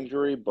off the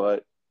injury,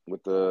 but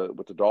with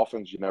the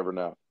Dolphins, you never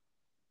know.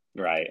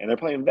 Right, and they're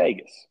playing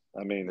Vegas.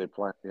 I mean, they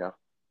play. Yeah.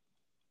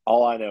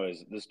 All I know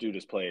is this dude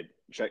has played.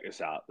 Check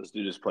this out. This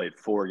dude has played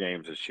 4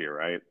 games this year,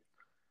 right?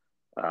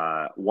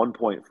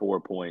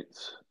 1.4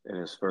 points in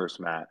his first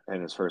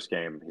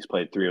game. He's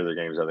played 3 other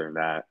games other than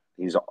that.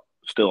 He's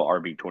still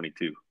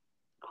RB22.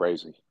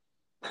 Crazy.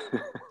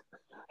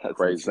 That's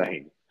crazy.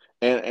 Insane.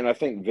 And I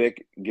think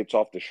Vic gets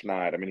off the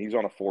schneid. I mean, he's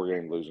on a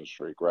 4-game losing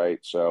streak, right?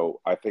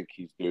 So I think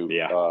he's due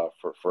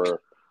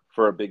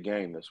for a big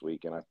game this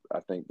week, and I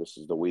think this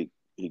is the week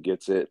he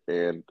gets it,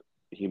 and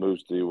he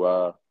moves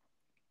to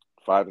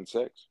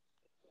 5-6.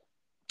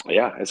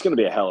 Yeah, it's going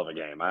to be a hell of a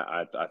game.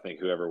 I think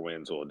whoever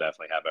wins will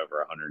definitely have over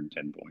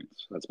 110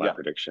 points. That's my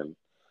prediction.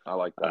 I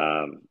like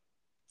that.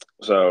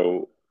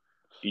 So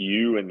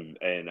you and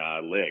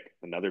Lick,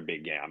 another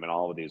big game. I mean,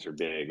 all of these are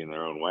big in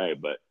their own way,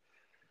 but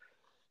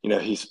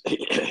he's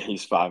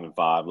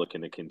 5-5,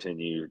 looking to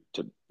continue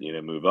to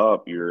move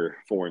up. You're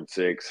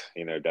 4-6.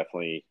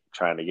 Definitely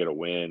trying to get a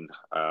win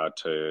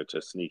to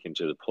sneak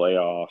into the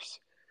playoffs.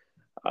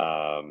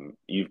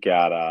 You've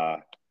got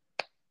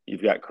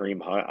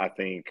Kareem Hunt. I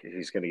think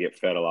he's going to get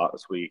fed a lot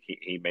this week.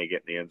 He may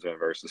get in the end zone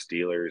versus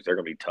Steelers. They're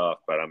going to be tough,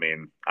 but I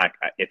mean,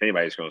 if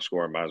anybody's going to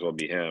score, it might as well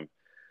be him.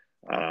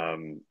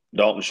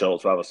 Dalton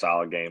Schultz will have a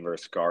solid game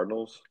versus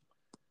Cardinals.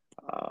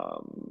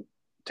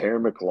 Terry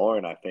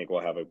McLaurin, I think, will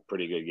have a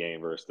pretty good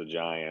game versus the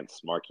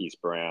Giants. Marquise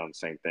Brown,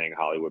 same thing.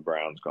 Hollywood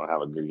Brown's going to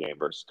have a good game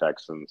versus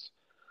Texans.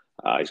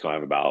 He's going to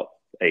have about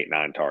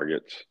 8-9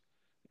 targets.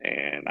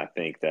 And I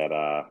think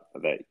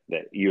that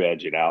you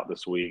edge it out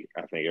this week.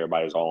 I think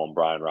everybody's all on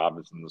Brian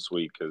Robinson this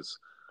week because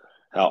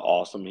how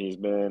awesome he's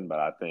been. But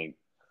I think,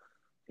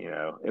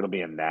 it'll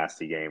be a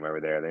nasty game over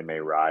there. They may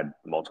ride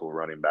multiple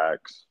running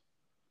backs.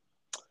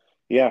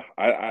 Yeah,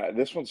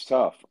 this one's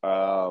tough.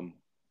 I'm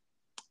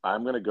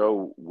going to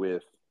go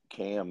with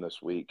Cam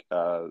this week.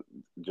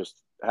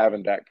 Just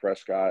having Dak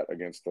Prescott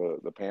against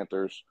the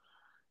Panthers,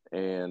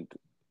 and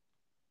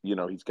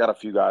he's got a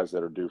few guys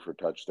that are due for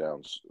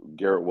touchdowns.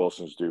 Garrett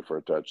Wilson's due for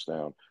a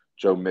touchdown.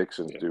 Joe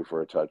Mixon's due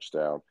for a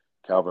touchdown.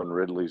 Calvin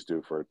Ridley's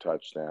due for a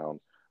touchdown.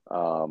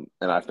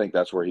 And I think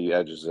that's where he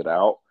edges it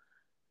out.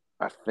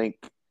 I think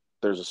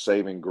there's a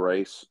saving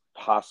grace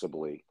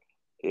possibly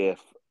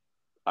if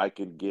I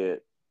could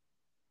get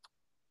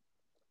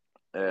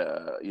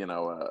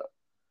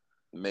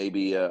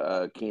maybe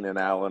a Keenan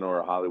Allen or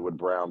a Hollywood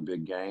Brown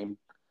big game.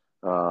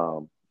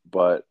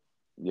 But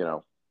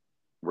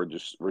we're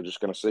just going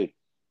to see.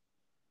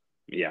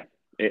 Yeah,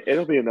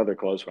 it'll be another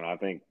close one. I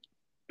think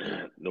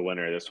the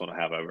winner of this one will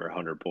have over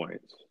 100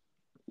 points.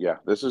 Yeah,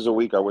 this is a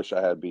week I wish I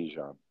had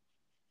Bijan.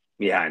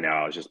 Yeah, I know.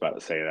 I was just about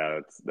to say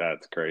that.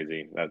 That's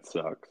crazy. That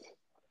sucks.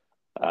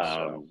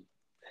 Well,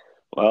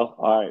 all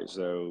right.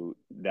 So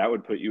that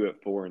would put you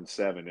at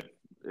 4-7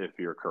 if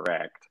you're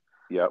correct.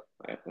 Yep.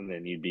 And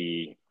then you'd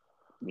be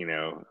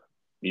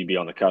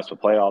on the cusp of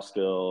playoffs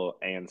still,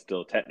 and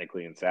still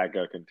technically in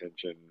SACO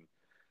contention.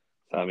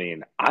 I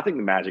mean, I think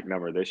the magic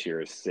number this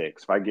year is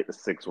 6. If I get to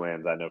 6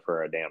 wins, I know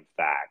for a damn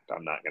fact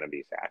I'm not going to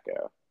be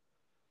SACO.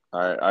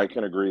 I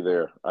can agree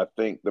there. I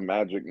think the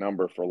magic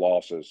number for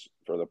losses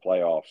for the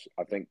playoffs,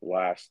 I think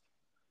last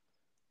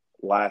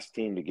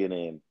team to get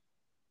in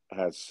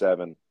has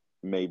 7,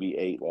 maybe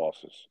 8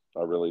 losses.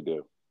 I really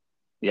do.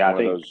 Yeah, I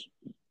think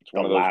it's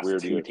one of those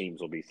weird 2 years.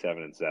 teams will be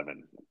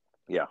 7-7.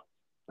 Yeah.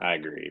 I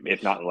agree.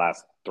 If not the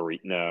last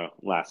 3. No,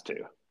 last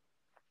 2.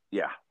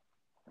 Yeah.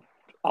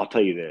 I'll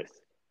tell you this.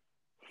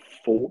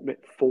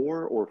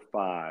 4 or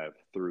 5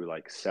 through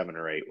like 7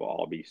 or 8 will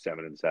all be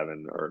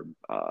 7-7 or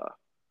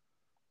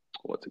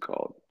what's it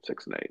called?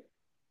 6-8.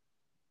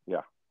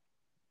 Yeah.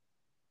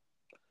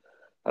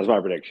 That's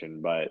my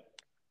prediction. But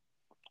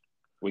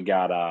we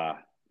got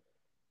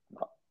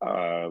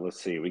let's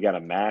see, we got a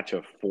match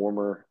of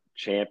former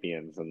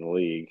champions in the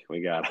league.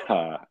 We got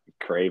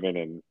Craven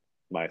and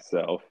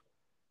myself.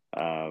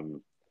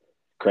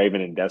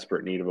 Craven in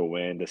desperate need of a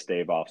win to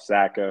stave off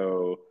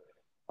Sacco.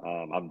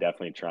 I'm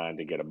definitely trying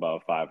to get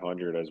above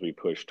 500 as we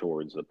push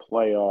towards the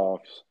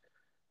playoffs.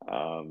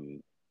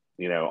 On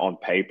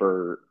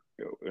paper,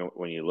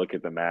 when you look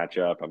at the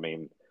matchup, I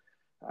mean,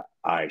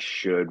 I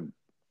should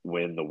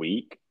win the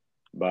week,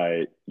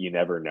 but you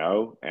never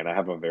know. And I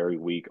have a very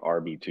weak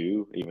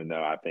RB2, even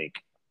though I think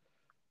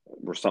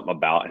there's something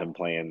about him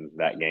playing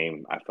that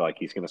game. I feel like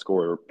he's going to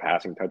score a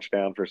passing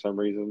touchdown for some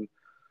reason.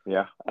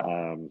 Yeah.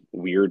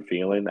 Weird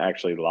feeling.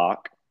 Actually,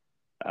 lock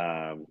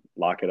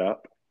it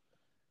up.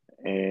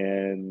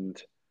 And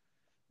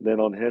then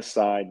on his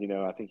side,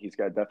 I think he's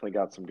definitely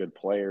got some good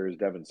players.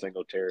 Devin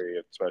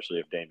Singletary, especially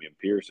if Dameon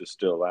Pierce is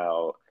still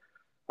out.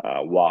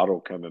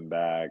 Waddle coming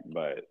back,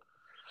 but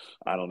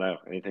I don't know.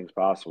 Anything's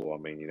possible. I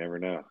mean, you never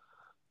know.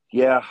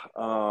 Yeah.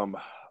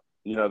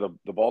 The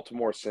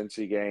Baltimore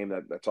Cincy game,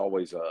 that's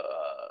always a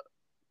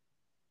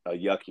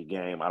yucky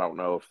game. I don't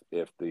know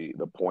if the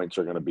points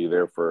are going to be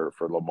there for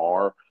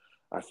Lamar.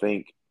 I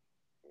think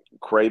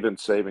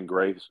Craven's saving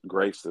grace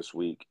this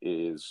week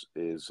is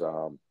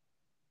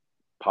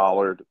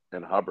Pollard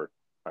and Hubbard.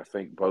 I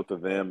think both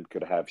of them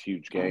could have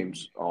huge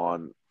games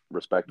on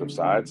respective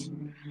sides.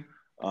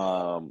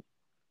 And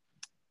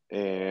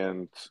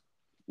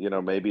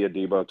maybe a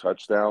Debo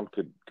touchdown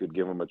could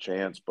give him a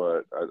chance,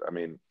 but I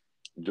mean,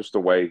 just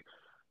the way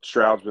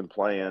Stroud's been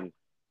playing,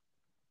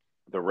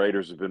 the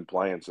Raiders have been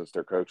playing since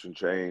their coaching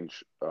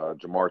change.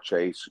 Jamar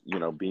Chase,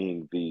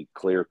 being the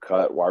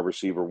clear-cut wide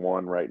receiver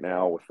 1 right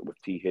now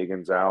with T.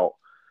 Higgins out,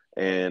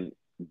 and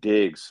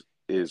Diggs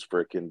is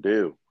freaking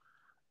due.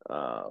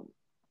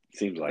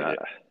 Seems like it.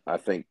 I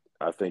think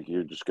I think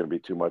you're just going to be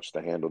too much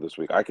to handle this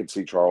week. I could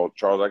see Charles.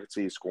 I could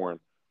see you scoring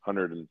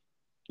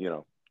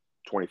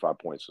 125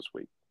 points this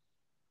week.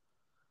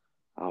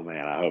 Oh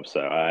man, I hope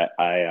so.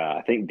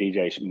 I think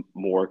DJ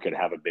Moore could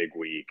have a big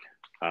week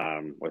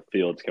with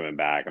Fields coming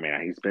back. I mean,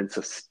 he's been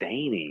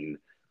sustaining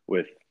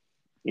with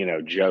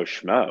Joe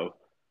Schmo,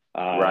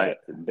 Right.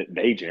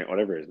 Bagent,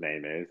 whatever his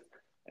name is,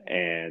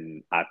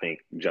 and I think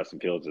Justin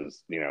Fields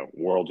is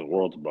worlds and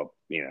worlds above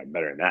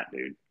better than that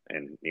dude,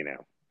 and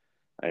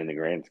in the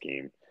grand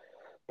scheme.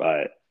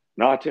 But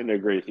no, I tend to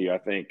agree with you. I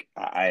think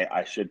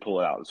I should pull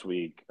it out this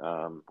week.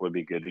 Would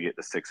be good to get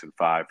to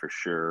 6-5 for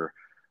sure.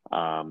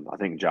 I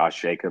think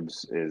Josh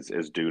Jacobs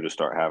is due to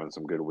start having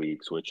some good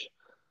weeks, which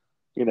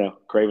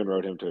Craven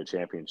rode him to a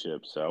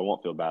championship, so I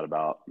won't feel bad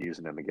about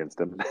using him against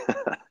him.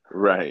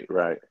 Right.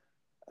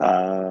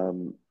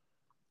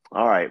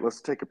 All right,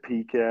 let's take a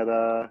peek at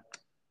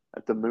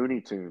the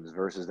Mooney Tunes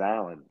versus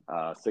Allen.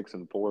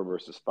 6-4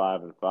 versus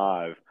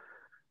 5-5.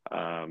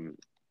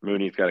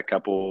 Mooney's got a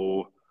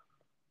couple.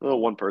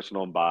 One person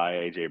on bye,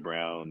 AJ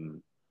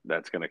Brown,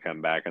 that's going to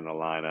come back in the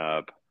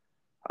lineup.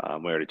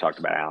 We already talked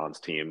about Allen's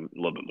team a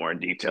little bit more in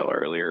detail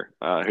earlier.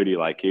 Who do you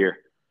like here?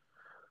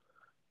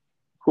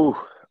 Whew.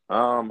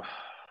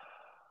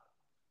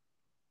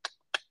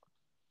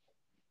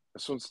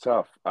 This one's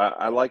tough.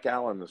 I like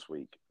Allen this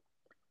week.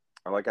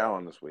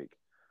 Lamb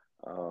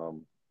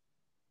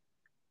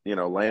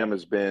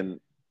has been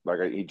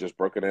he just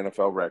broke an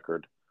NFL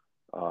record.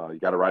 You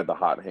got to ride the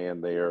hot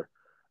hand there,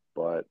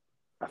 but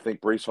I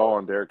think Breece Hall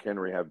and Derrick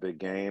Henry have big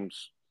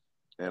games,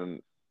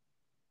 and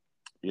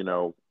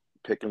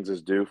Pickens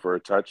is due for a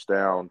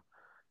touchdown.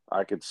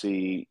 I could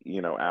see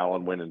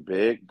Allen winning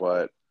big,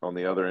 but on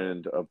the other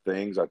end of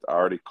things, I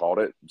already called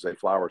it. Zay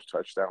Flowers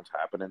touchdowns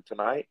happening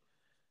tonight,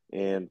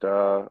 and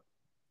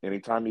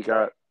anytime you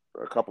got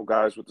a couple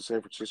guys with the San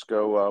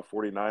Francisco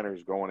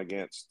 49ers going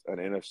against an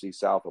NFC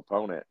South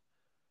opponent,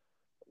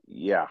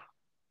 yeah,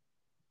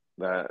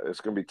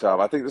 it's going to be tough.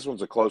 I think this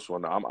one's a close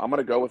one. I'm going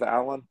to go with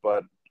Allen,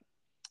 but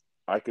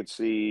I could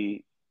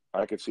see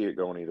it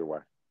going either way.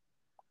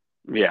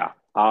 Yeah.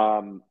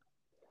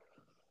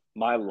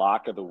 My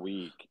lock of the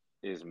week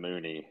is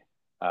Mooney.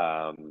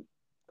 I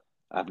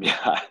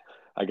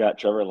got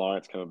Trevor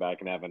Lawrence coming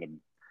back and having a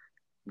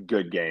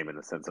good game in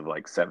the sense of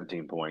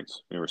 17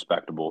 points,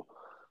 respectable.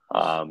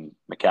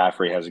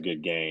 McCaffrey has a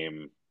good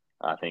game.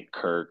 I think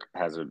Kirk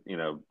has a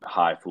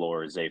high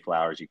floor. Zay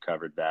Flowers, you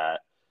covered that.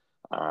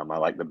 I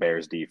like the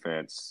Bears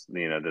defense,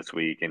 this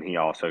week, and he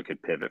also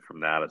could pivot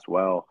from that as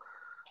well.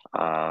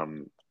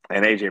 And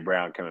AJ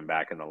Brown coming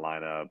back in the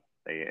lineup.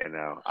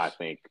 I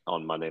think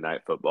on Monday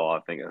Night Football, I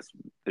think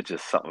it's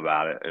just something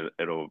about it.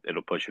 It'll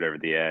push it over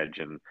the edge.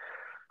 And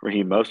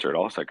Raheem Mostert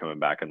also coming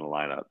back in the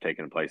lineup,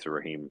 taking the place of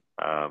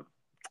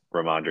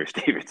Ramondre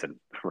Stevenson.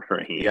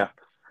 Raheem. Yeah.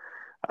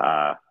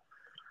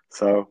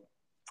 So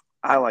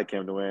I like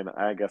him to win.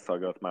 I guess I'll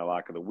go with my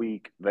lock of the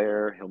week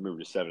there. He'll move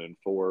to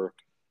 7-4.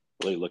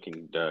 Really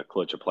looking to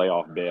clutch a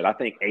playoff bid. I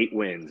think 8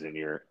 wins and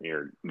you're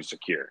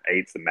secure.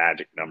 8's the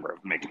magic number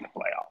of making the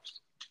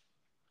playoffs.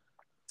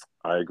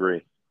 I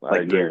agree. I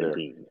agree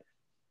guaranteed.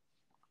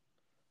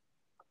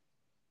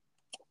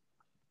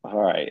 There.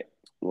 All right.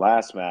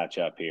 Last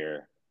matchup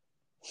here.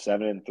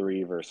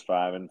 7-3 versus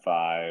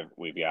 5-5.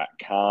 We've got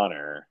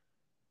Connor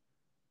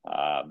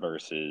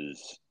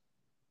versus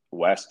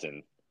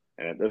Weston.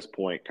 And at this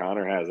point,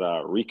 Connor has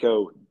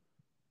Rico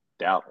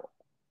Dowdle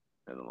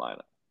in the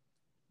lineup.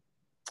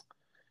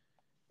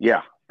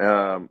 Yeah.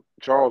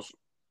 Charles,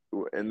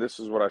 and this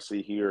is what I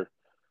see here.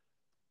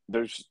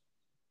 There's,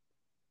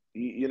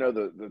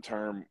 the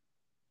term,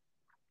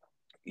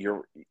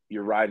 you're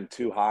riding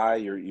too high.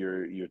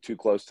 You're too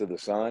close to the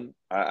sun.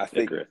 I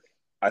think,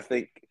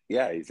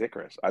 he's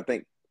Icarus. I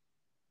think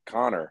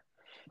Connor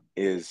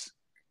is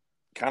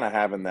kind of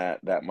having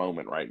that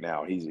moment right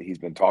now. He's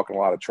been talking a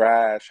lot of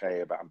trash.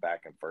 Hey, I'm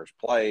back in first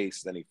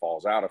place. Then he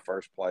falls out of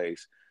first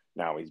place.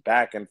 Now he's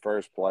back in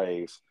first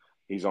place.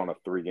 He's on a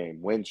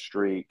 3-game win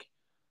streak.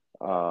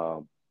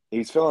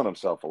 He's feeling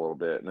himself a little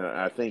bit. And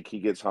I think he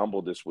gets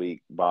humbled this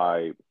week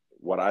by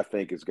what I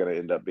think is going to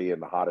end up being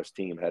the hottest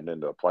team heading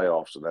into the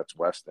playoffs, and that's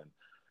Weston.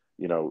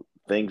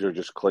 Things are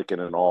just clicking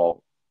in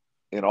all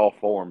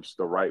forms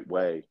the right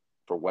way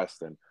for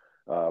Weston.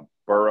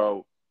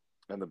 Burrow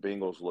and the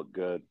Bengals look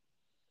good.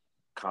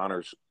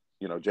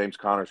 James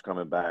Conner's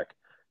coming back.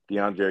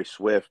 DeAndre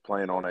Swift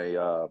playing on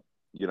a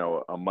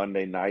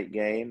Monday night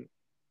game.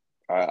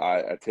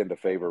 I tend to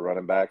favor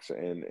running backs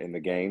in the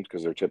games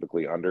because they're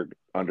typically under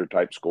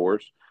type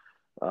scores.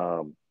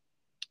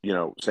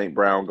 St.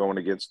 Brown going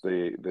against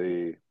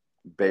the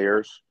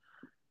Bears.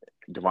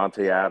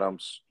 Devontae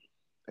Adams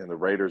and the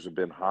Raiders have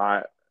been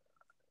hot.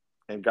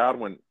 And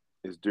Godwin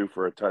is due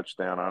for a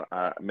touchdown.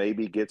 I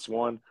maybe gets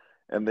one.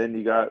 And then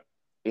you got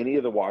any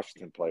of the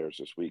Washington players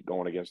this week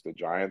going against the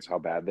Giants, how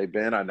bad they've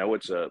been. I know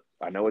it's a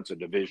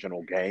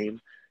divisional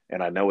game,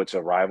 and I know it's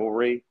a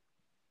rivalry,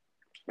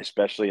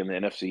 especially in the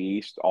NFC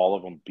East. All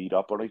of them beat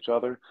up on each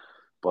other,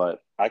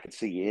 but I could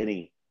see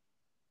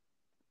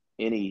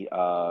any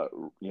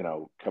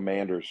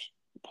Commanders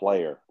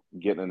player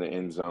getting in the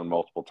end zone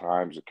multiple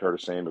times.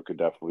 Curtis Samuel could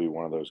definitely be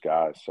one of those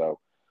guys. So,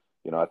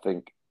 I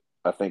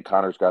think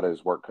Connor's got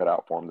his work cut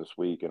out for him this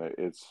week, and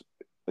it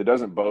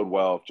doesn't bode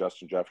well if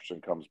Justin Jefferson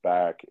comes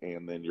back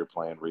and then you're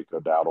playing Rico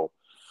Dowdle.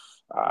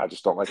 I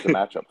just don't like the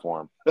matchup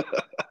for him.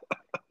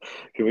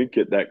 Can we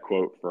get that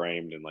quote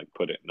framed and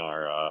put it in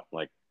our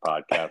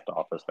podcast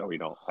office that we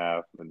don't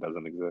have and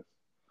doesn't exist?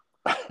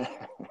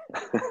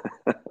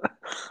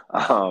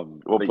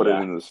 We'll put it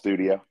in the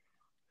studio.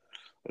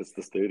 It's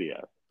the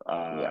studio.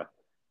 Yeah.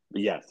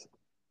 Yes.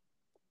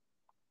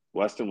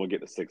 Weston will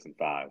get to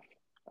 6-5.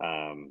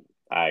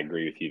 I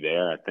agree with you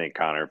there. I think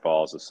Connor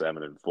falls to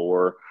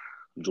 7-4.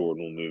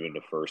 Jordan will move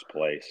into first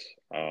place.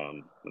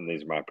 And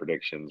these are my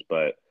predictions.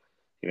 But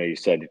you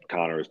said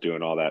Connor was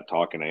doing all that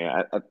talking.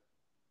 I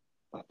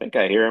think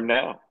I hear him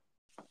now.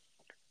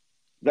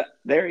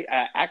 There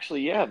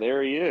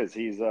he is.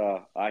 He's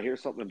I hear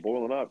something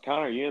boiling up.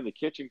 Connor, you in the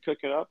kitchen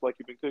cooking up like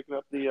you've been cooking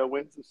up the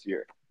wins this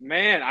year?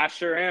 Man, I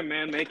sure am,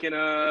 man.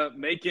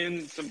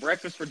 Making some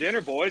breakfast for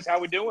dinner, boys. How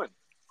we doing?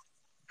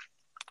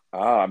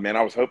 Man,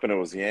 I was hoping it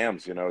was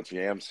yams. It's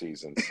yam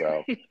season,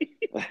 so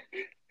it's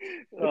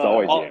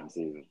always yam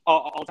season.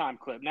 All time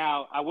clip.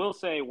 Now, I will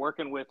say,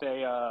 working with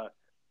a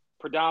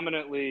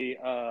predominantly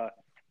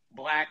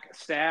Black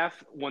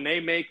staff, when they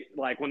make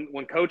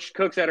when Coach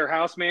cooks at her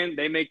house, man,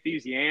 they make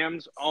these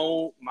yams.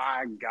 Oh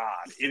my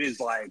God, it is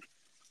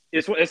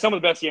it's some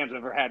of the best yams I've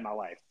ever had in my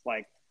life.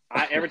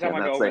 Every time I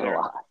go over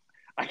there,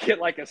 I get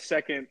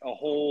a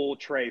whole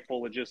tray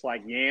full of just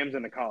yams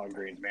and the collard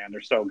greens, man.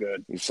 They're so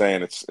good. You're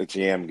saying it's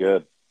yam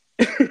good?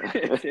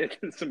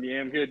 It's some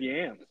yam good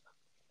yams.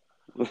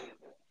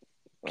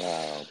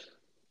 Wow.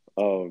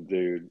 Oh,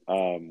 dude.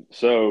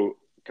 So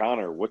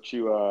Connor, what's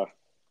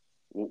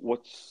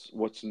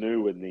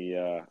new in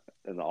the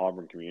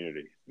Auburn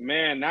community?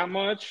 Man, not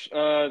much.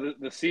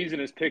 The season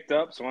has picked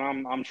up, so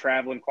I'm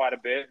traveling quite a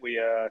bit.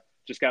 We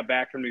just got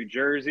back from New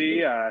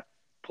Jersey.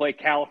 Play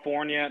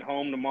California at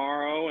home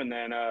tomorrow, and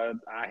then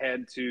I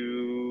head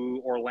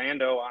to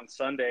Orlando on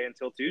Sunday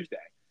until Tuesday,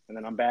 and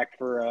then I'm back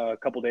for a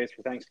couple days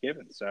for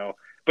Thanksgiving. So,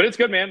 but it's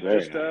good, man.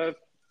 Very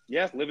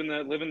nice. Living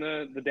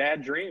the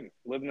dad dream,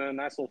 living a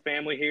nice little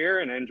family here,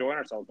 and enjoying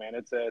ourselves, man.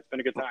 It's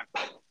been a good time.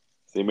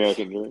 It's the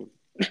American dream.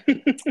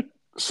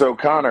 So,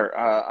 Connor,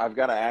 I've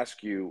got to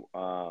ask you,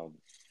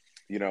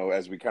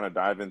 as we kind of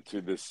dive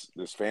into this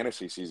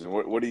fantasy season,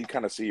 what do you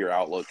kind of see your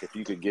outlook? If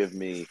you could give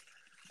me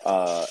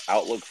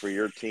outlook for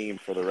your team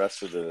for the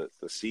rest of the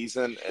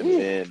season, and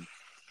then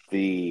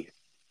the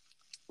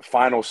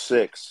final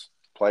 6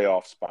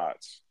 playoff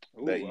spots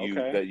that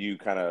you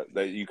kind of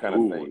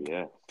think.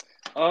 Yeah.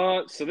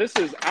 So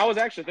I was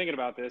actually thinking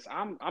about this.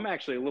 I'm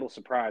actually a little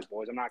surprised,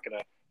 boys. I'm not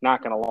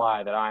gonna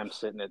lie that I'm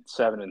sitting at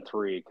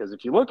 7-3, because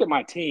if you look at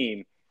my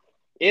team,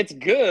 it's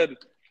good,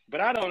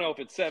 but I don't know if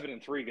it's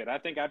 7-3 good. I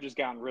think I've just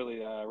gotten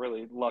really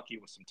lucky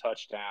with some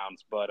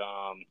touchdowns. But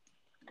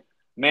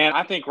man,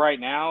 I think right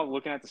now,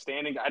 looking at the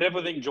standings, I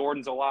definitely think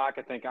Jordan's a lock.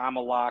 I think I'm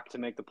a lock to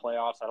make the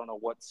playoffs. I don't know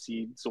what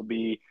seeds will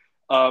be.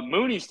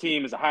 Mooney's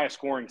team is the highest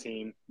scoring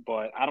team,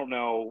 but I don't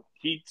know.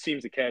 He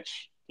seems to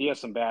he has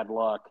some bad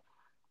luck.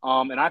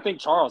 And I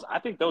think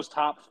those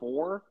top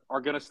 4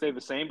 are going to stay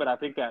the same, but I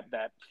think that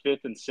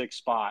 5th and 6th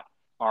spot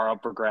are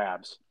up for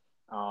grabs.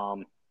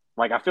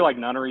 I feel like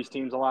Nunnery's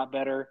team's a lot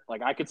better.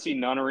 I could see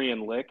Nunnery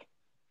and Lick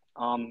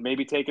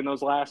maybe taking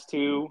those last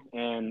 2,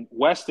 and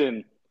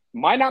Weston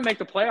might not make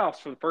the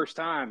playoffs for the first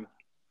time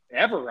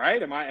ever,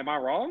 right? Am I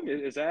wrong?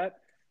 Is that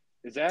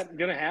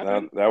going to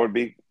happen? That would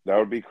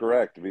be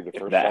correct to be the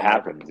first. That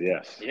happens,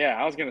 yes. Yeah,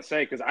 I was going to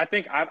say, because I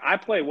think I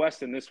play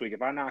Weston this week.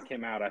 If I knock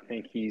him out, I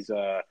think he's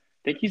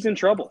in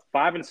trouble.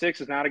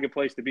 5-6 is not a good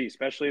place to be,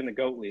 especially in the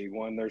GOAT League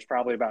when there's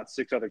probably about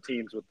 6 other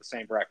teams with the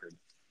same record.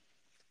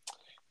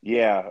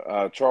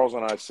 Yeah, Charles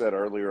and I said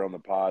earlier on the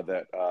pod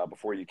that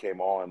before you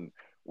came on,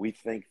 we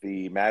think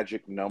the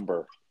magic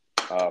number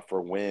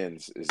for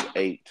wins is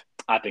 8.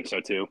 I think so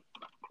too.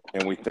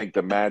 And we think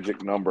the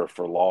magic number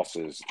for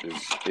losses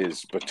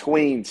is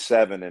between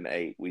 7 and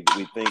 8. We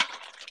think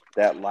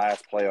that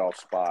last playoff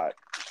spot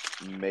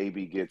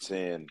maybe gets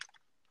in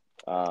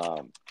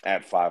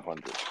at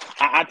 500.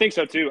 I think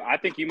so too. I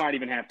think you might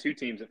even have 2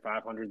 teams at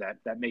 500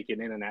 that make it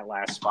in that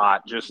last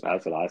spot. That's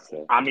what I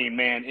said. I mean,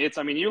 man,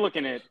 you're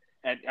looking at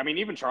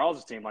even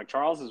Charles' team.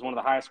 Charles is one of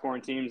the highest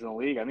scoring teams in the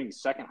league. I think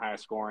he's 2nd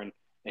highest scoring,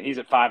 and he's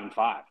at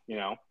 5-5.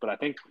 But I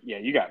think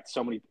you got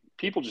so many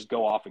people just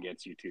go off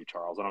against you too,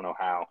 Charles. I don't know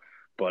how,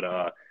 but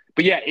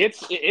yeah,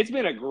 it's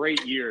been a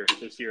great year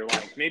this year.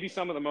 Maybe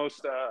some of the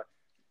most.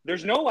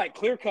 There's no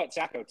clear cut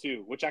Sacco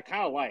too, which I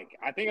kind of like.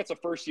 I think it's the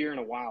first year in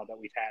a while that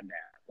we've had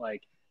that.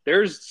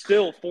 There's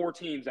still 4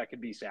 teams that could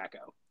be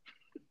Sacco.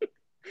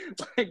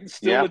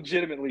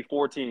 Legitimately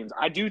 4 teams.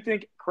 I do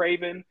think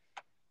Craven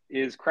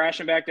is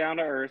crashing back down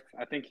to earth.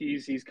 I think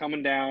he's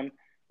coming down,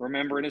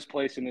 remembering his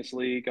place in this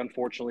league,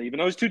 unfortunately, even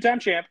though he's 2-time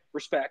champ,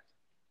 respect.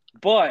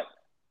 But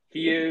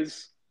it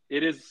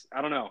is,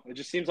 I don't know. It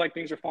just seems like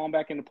things are falling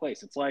back into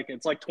place. It's like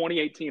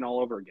 2018 all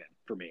over again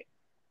for me.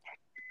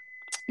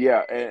 Yeah,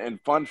 and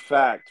fun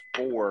fact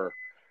for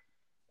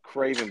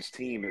Craven's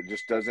team, it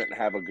just doesn't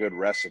have a good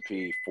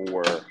recipe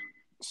for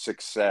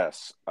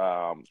success.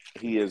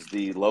 He is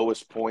the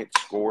lowest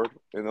points scored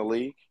in the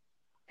league,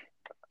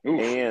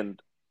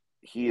 and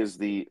he is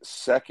the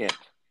second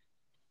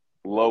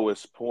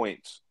lowest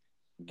points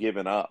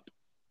given up.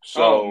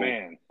 So,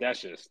 man,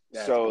 that's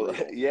so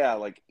brutal. yeah,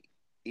 like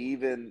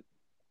even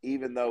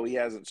though he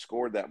hasn't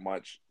scored that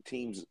much,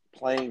 teams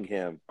playing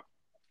him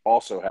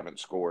also haven't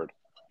scored.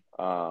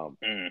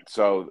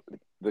 So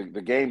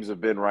the games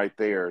have been right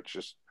there. It's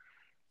just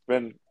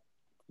been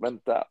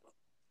tough.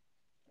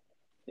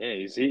 Yeah,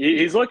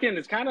 he's looking.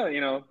 It's kind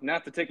of,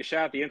 not to take a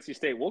shot at the NC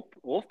State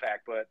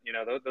Wolfpack, but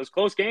those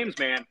close games,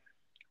 man.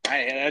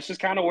 That's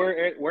just kind of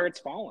where it's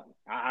fallen.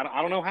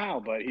 I don't know how,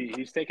 but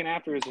he's taken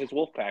after his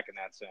Wolfpack in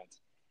that sense.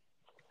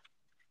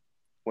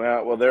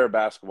 Well, they're a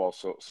basketball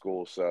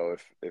school, so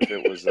if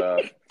it was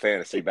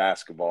fantasy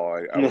basketball,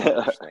 I would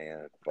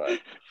understand.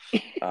 But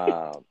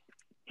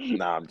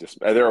I'm just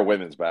they're a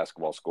women's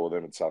basketball school.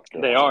 They're in South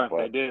Carolina. They are.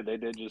 But They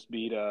did just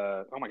beat.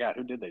 Oh my God,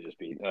 who did they just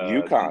beat?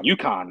 UConn.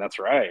 UConn. That's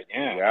right.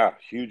 Yeah. Yeah,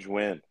 huge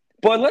win.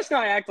 But let's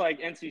not act like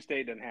NC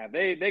State didn't have.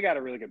 They got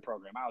a really good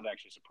program. I was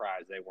actually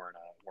surprised they weren't.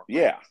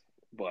 Yeah.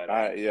 But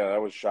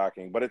that was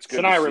shocking. But it's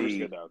good Sinai to River's see.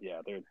 good though. Yeah,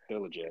 they're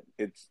legit.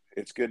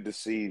 It's good to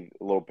see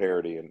a little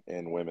parity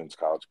in women's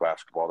college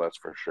basketball. That's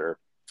for sure.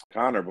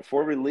 Connor,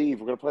 before we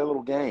leave, we're gonna play a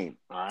little game.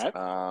 All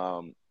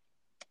right.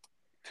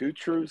 2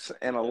 truths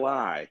and a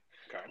lie.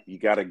 Okay. You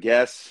got to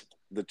guess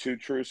the 2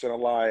 truths and a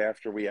lie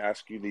after we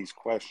ask you these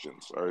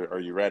questions. Are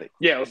you ready?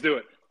 Yeah, let's do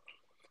it.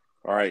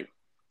 All right.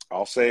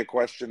 I'll say a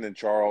question, then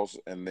Charles,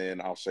 and then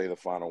I'll say the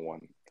final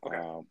one.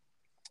 Okay.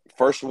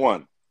 First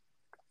one.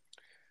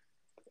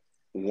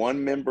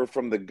 One member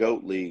from the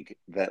GOAT League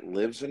that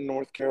lives in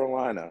North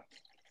Carolina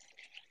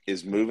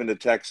is moving to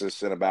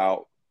Texas in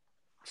about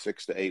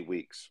 6 to 8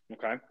 weeks.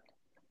 Okay.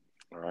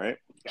 All right.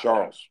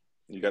 Charles,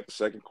 you got the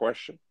second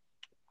question?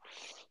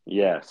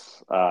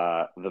 Yes.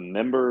 The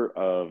member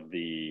of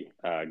the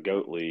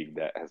GOAT League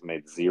that has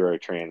made 0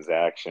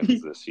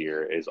 transactions this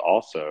year is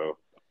also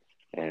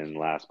in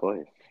last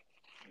place.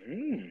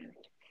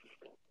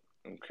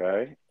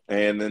 Okay.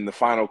 And then the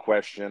final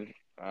question.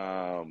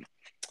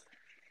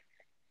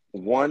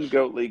 One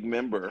GOAT League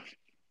member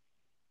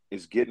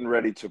is getting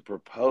ready to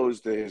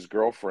propose to his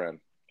girlfriend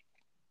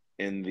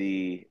in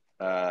the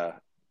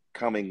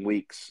coming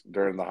weeks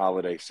during the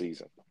holiday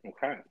season.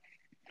 Okay.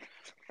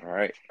 All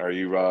right. Are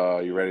you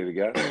ready to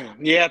guess?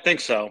 Yeah, I think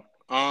so.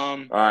 All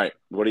right.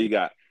 What do you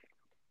got?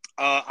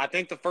 I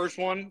think the first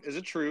one is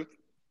a truth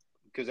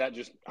because that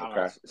just I don't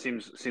know, Okay.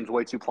 seems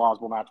way too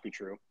plausible not to be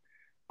true.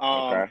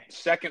 Okay.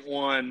 Second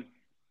one,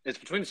 it's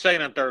between the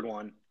second and third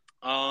one.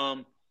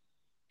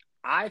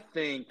 I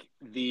think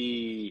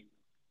there's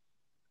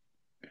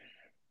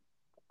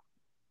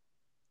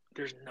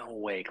no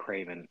way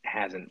Craven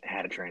hasn't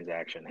had a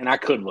transaction, and I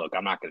could look.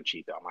 I'm not going to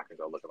cheat though. I'm not going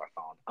to go look at my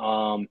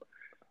phone.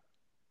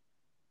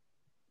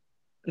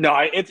 No,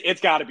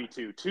 it's got to be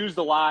 2. 2's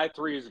the lie.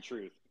 3 is the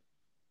truth.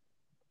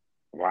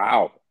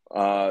 Wow.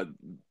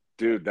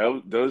 Dude,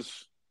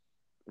 those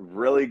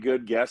really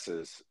good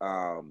guesses.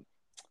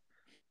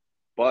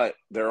 But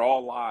they're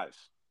all lies.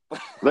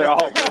 They're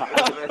all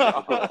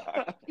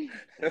lies.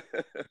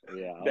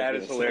 Yeah, that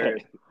is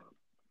hilarious.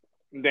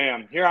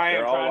 Damn, here I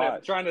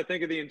am trying to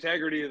think of the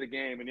integrity of the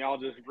game, and y'all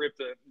just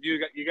ripped you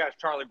guys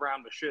Charlie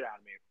Brown the shit out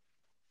of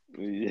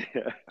me.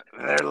 Yeah,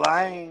 they're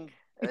lying.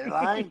 They're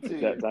lying to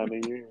you. That time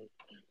of year.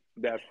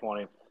 That's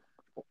funny.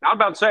 I'm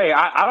about to say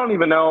I don't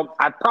even know.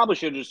 I probably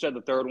should have just said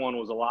the third one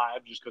was a lie,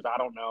 just because I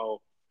don't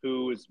know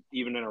who is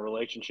even in a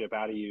relationship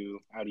out of you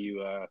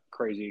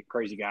crazy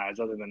guys.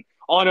 Other than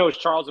all I know is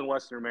Charles and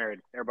Weston are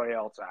married. Everybody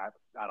else,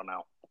 I don't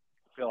know. I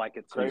feel like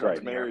it's Craven's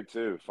right married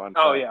too. Fun.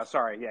 Oh yeah,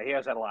 sorry. Yeah, he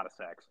has had a lot of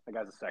sex. That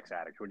guy's a sex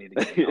addict. We need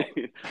to get him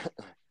help.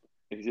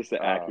 He's just an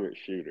accurate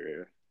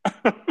shooter.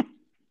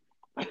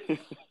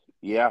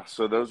 Yeah.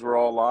 So those were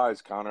all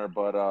lies, Connor.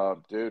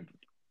 But dude,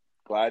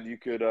 glad you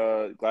could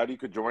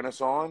join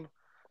us on,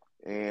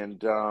 and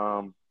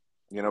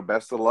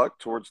best of luck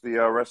towards the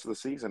rest of the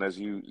season as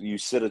you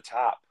sit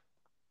atop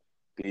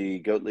the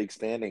GOAT League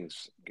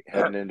standings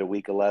heading into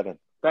Week 11.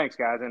 Thanks,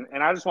 guys,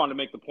 and I just wanted to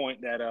make the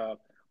point that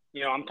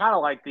I'm kind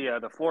of like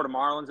the Florida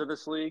Marlins of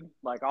this league.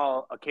 Like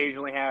I'll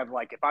occasionally have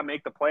if I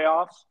make the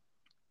playoffs,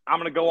 I'm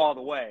going to go all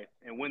the way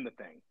and win the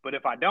thing. But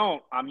if I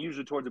don't, I'm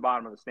usually towards the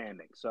bottom of the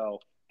standings. So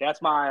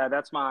that's my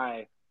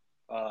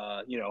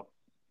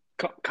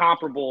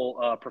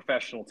comparable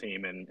professional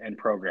team and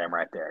program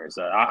right there. Is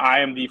I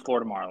am the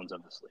Florida Marlins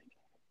of this league,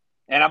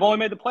 and I've only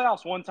made the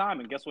playoffs one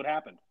time. And guess what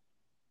happened?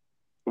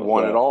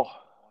 Won it all.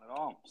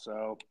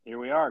 So here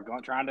we are,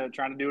 trying to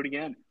do it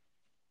again.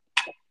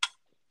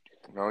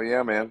 Oh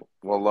yeah, man.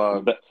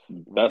 Well,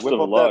 best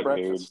of luck,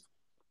 dude.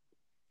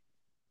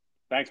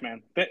 Thanks,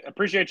 man.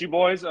 Appreciate you,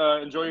 boys.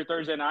 Enjoy your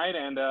Thursday night,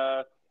 and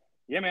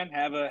yeah, man.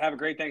 Have a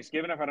great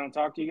Thanksgiving. If I don't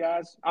talk to you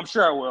guys, I'm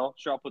sure I will.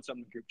 Sure, I'll put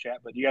something in the group chat.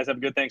 But you guys have a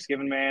good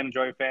Thanksgiving, man.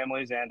 Enjoy your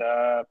families, and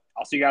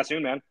I'll see you guys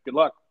soon, man. Good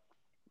luck.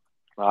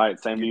 All right,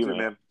 same to you,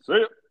 man. See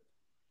ya.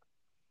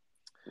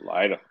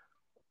 Later.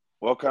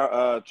 Well,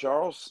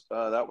 Charles,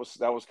 that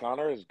was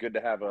Connor. It's good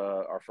to have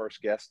our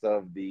first guest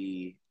of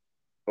the,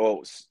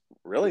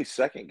 really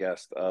second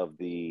guest of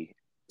the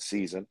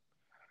season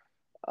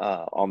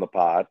on the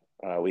pod.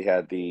 We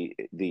had the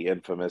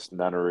infamous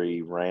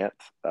nunnery rant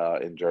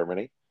in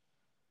Germany.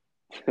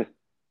 The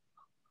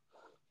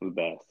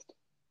best.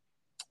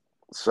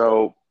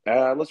 So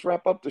let's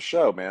wrap up the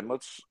show, man.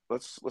 Let's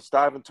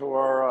dive into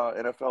our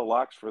NFL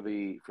locks for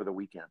the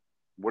weekend.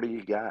 What do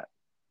you got?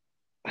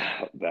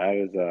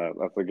 That's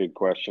a good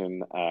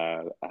question.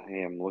 I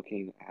am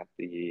looking at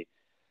the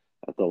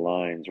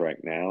lines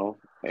right now,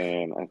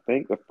 and I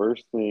think the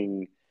first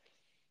thing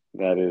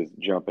that is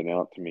jumping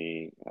out to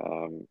me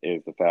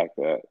is the fact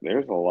that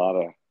there's a lot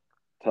of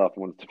tough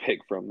ones to pick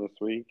from this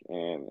week,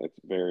 and it's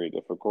very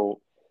difficult.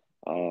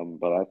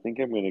 But I think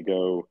I'm going to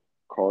go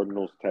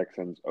Cardinals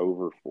Texans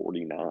over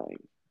 49.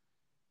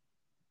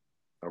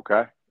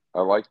 Okay, I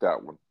like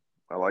that one.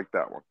 I'm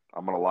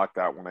going to lock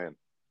that one in.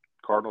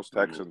 Cardinals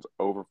Texans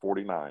over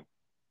 49.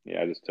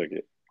 Yeah, I just took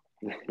it.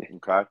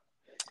 Okay.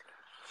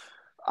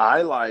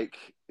 I like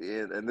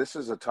it, and this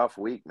is a tough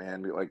week,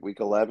 man. Like week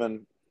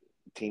 11,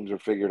 teams are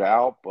figured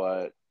out,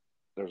 but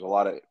there's a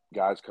lot of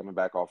guys coming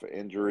back off of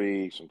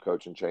injury, some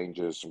coaching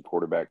changes, some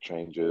quarterback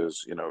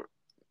changes,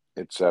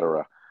 et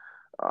cetera.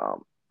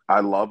 I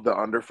love the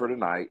under for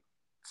tonight,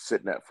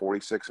 sitting at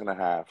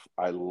 46.5.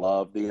 I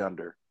love the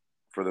under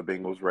for the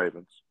Bengals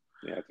Ravens.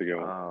 Yeah, that's a good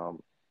one.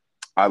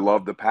 I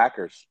love the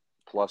Packers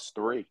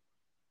 +3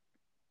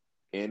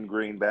 in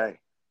Green Bay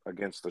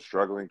against the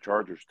struggling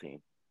Chargers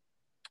team.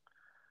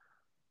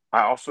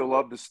 I also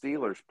love the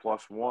Steelers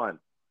 +1.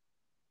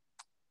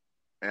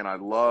 And I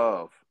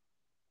love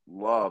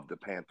the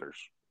Panthers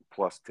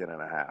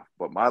 +10.5.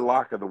 But my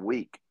lock of the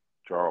week,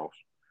 Charles,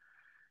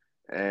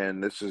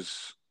 and this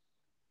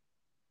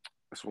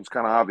one's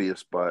kind of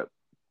obvious, but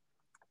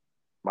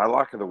my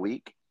lock of the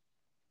week,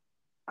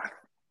 I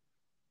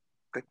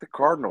think the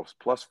Cardinals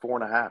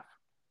 +4.5.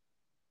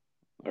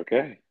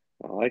 Okay,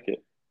 I like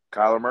it.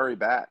 Kyler Murray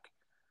back.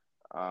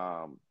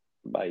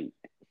 Bite.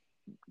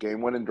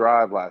 Game-winning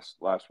drive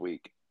last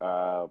week.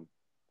 I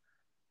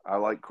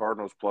like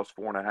Cardinals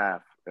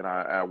 +4.5, and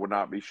I would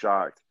not be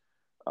shocked.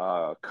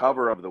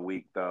 Cover of the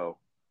week, though,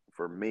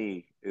 for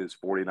me is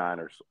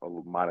 49ers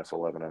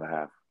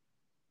 -11.5.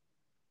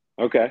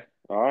 Okay,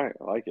 all right,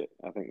 I like it.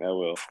 I think that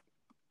will.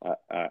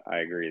 I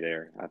agree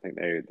there. I think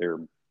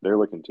they're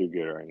looking too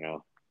good right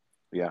now.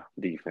 Yeah,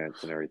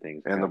 defense and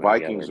everything. And the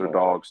Vikings are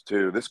dogs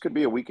too. This could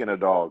be a weekend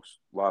of dogs.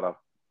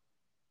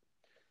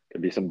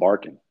 Could be some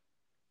barking.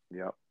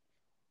 Yep.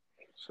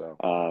 So.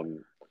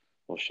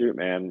 Well, shoot,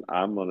 man,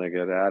 I'm gonna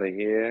get out of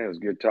here. It was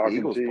good talking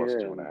Eagles to you.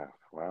 +2.5.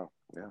 Wow.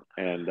 Yeah.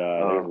 And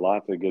there's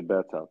lots of good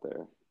bets out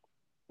there.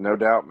 No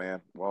doubt,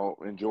 man. Well,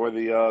 enjoy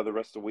the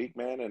rest of the week,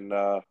 man, and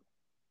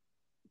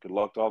good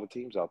luck to all the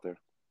teams out there.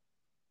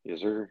 Yes,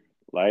 sir.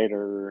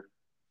 Later.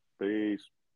 Peace.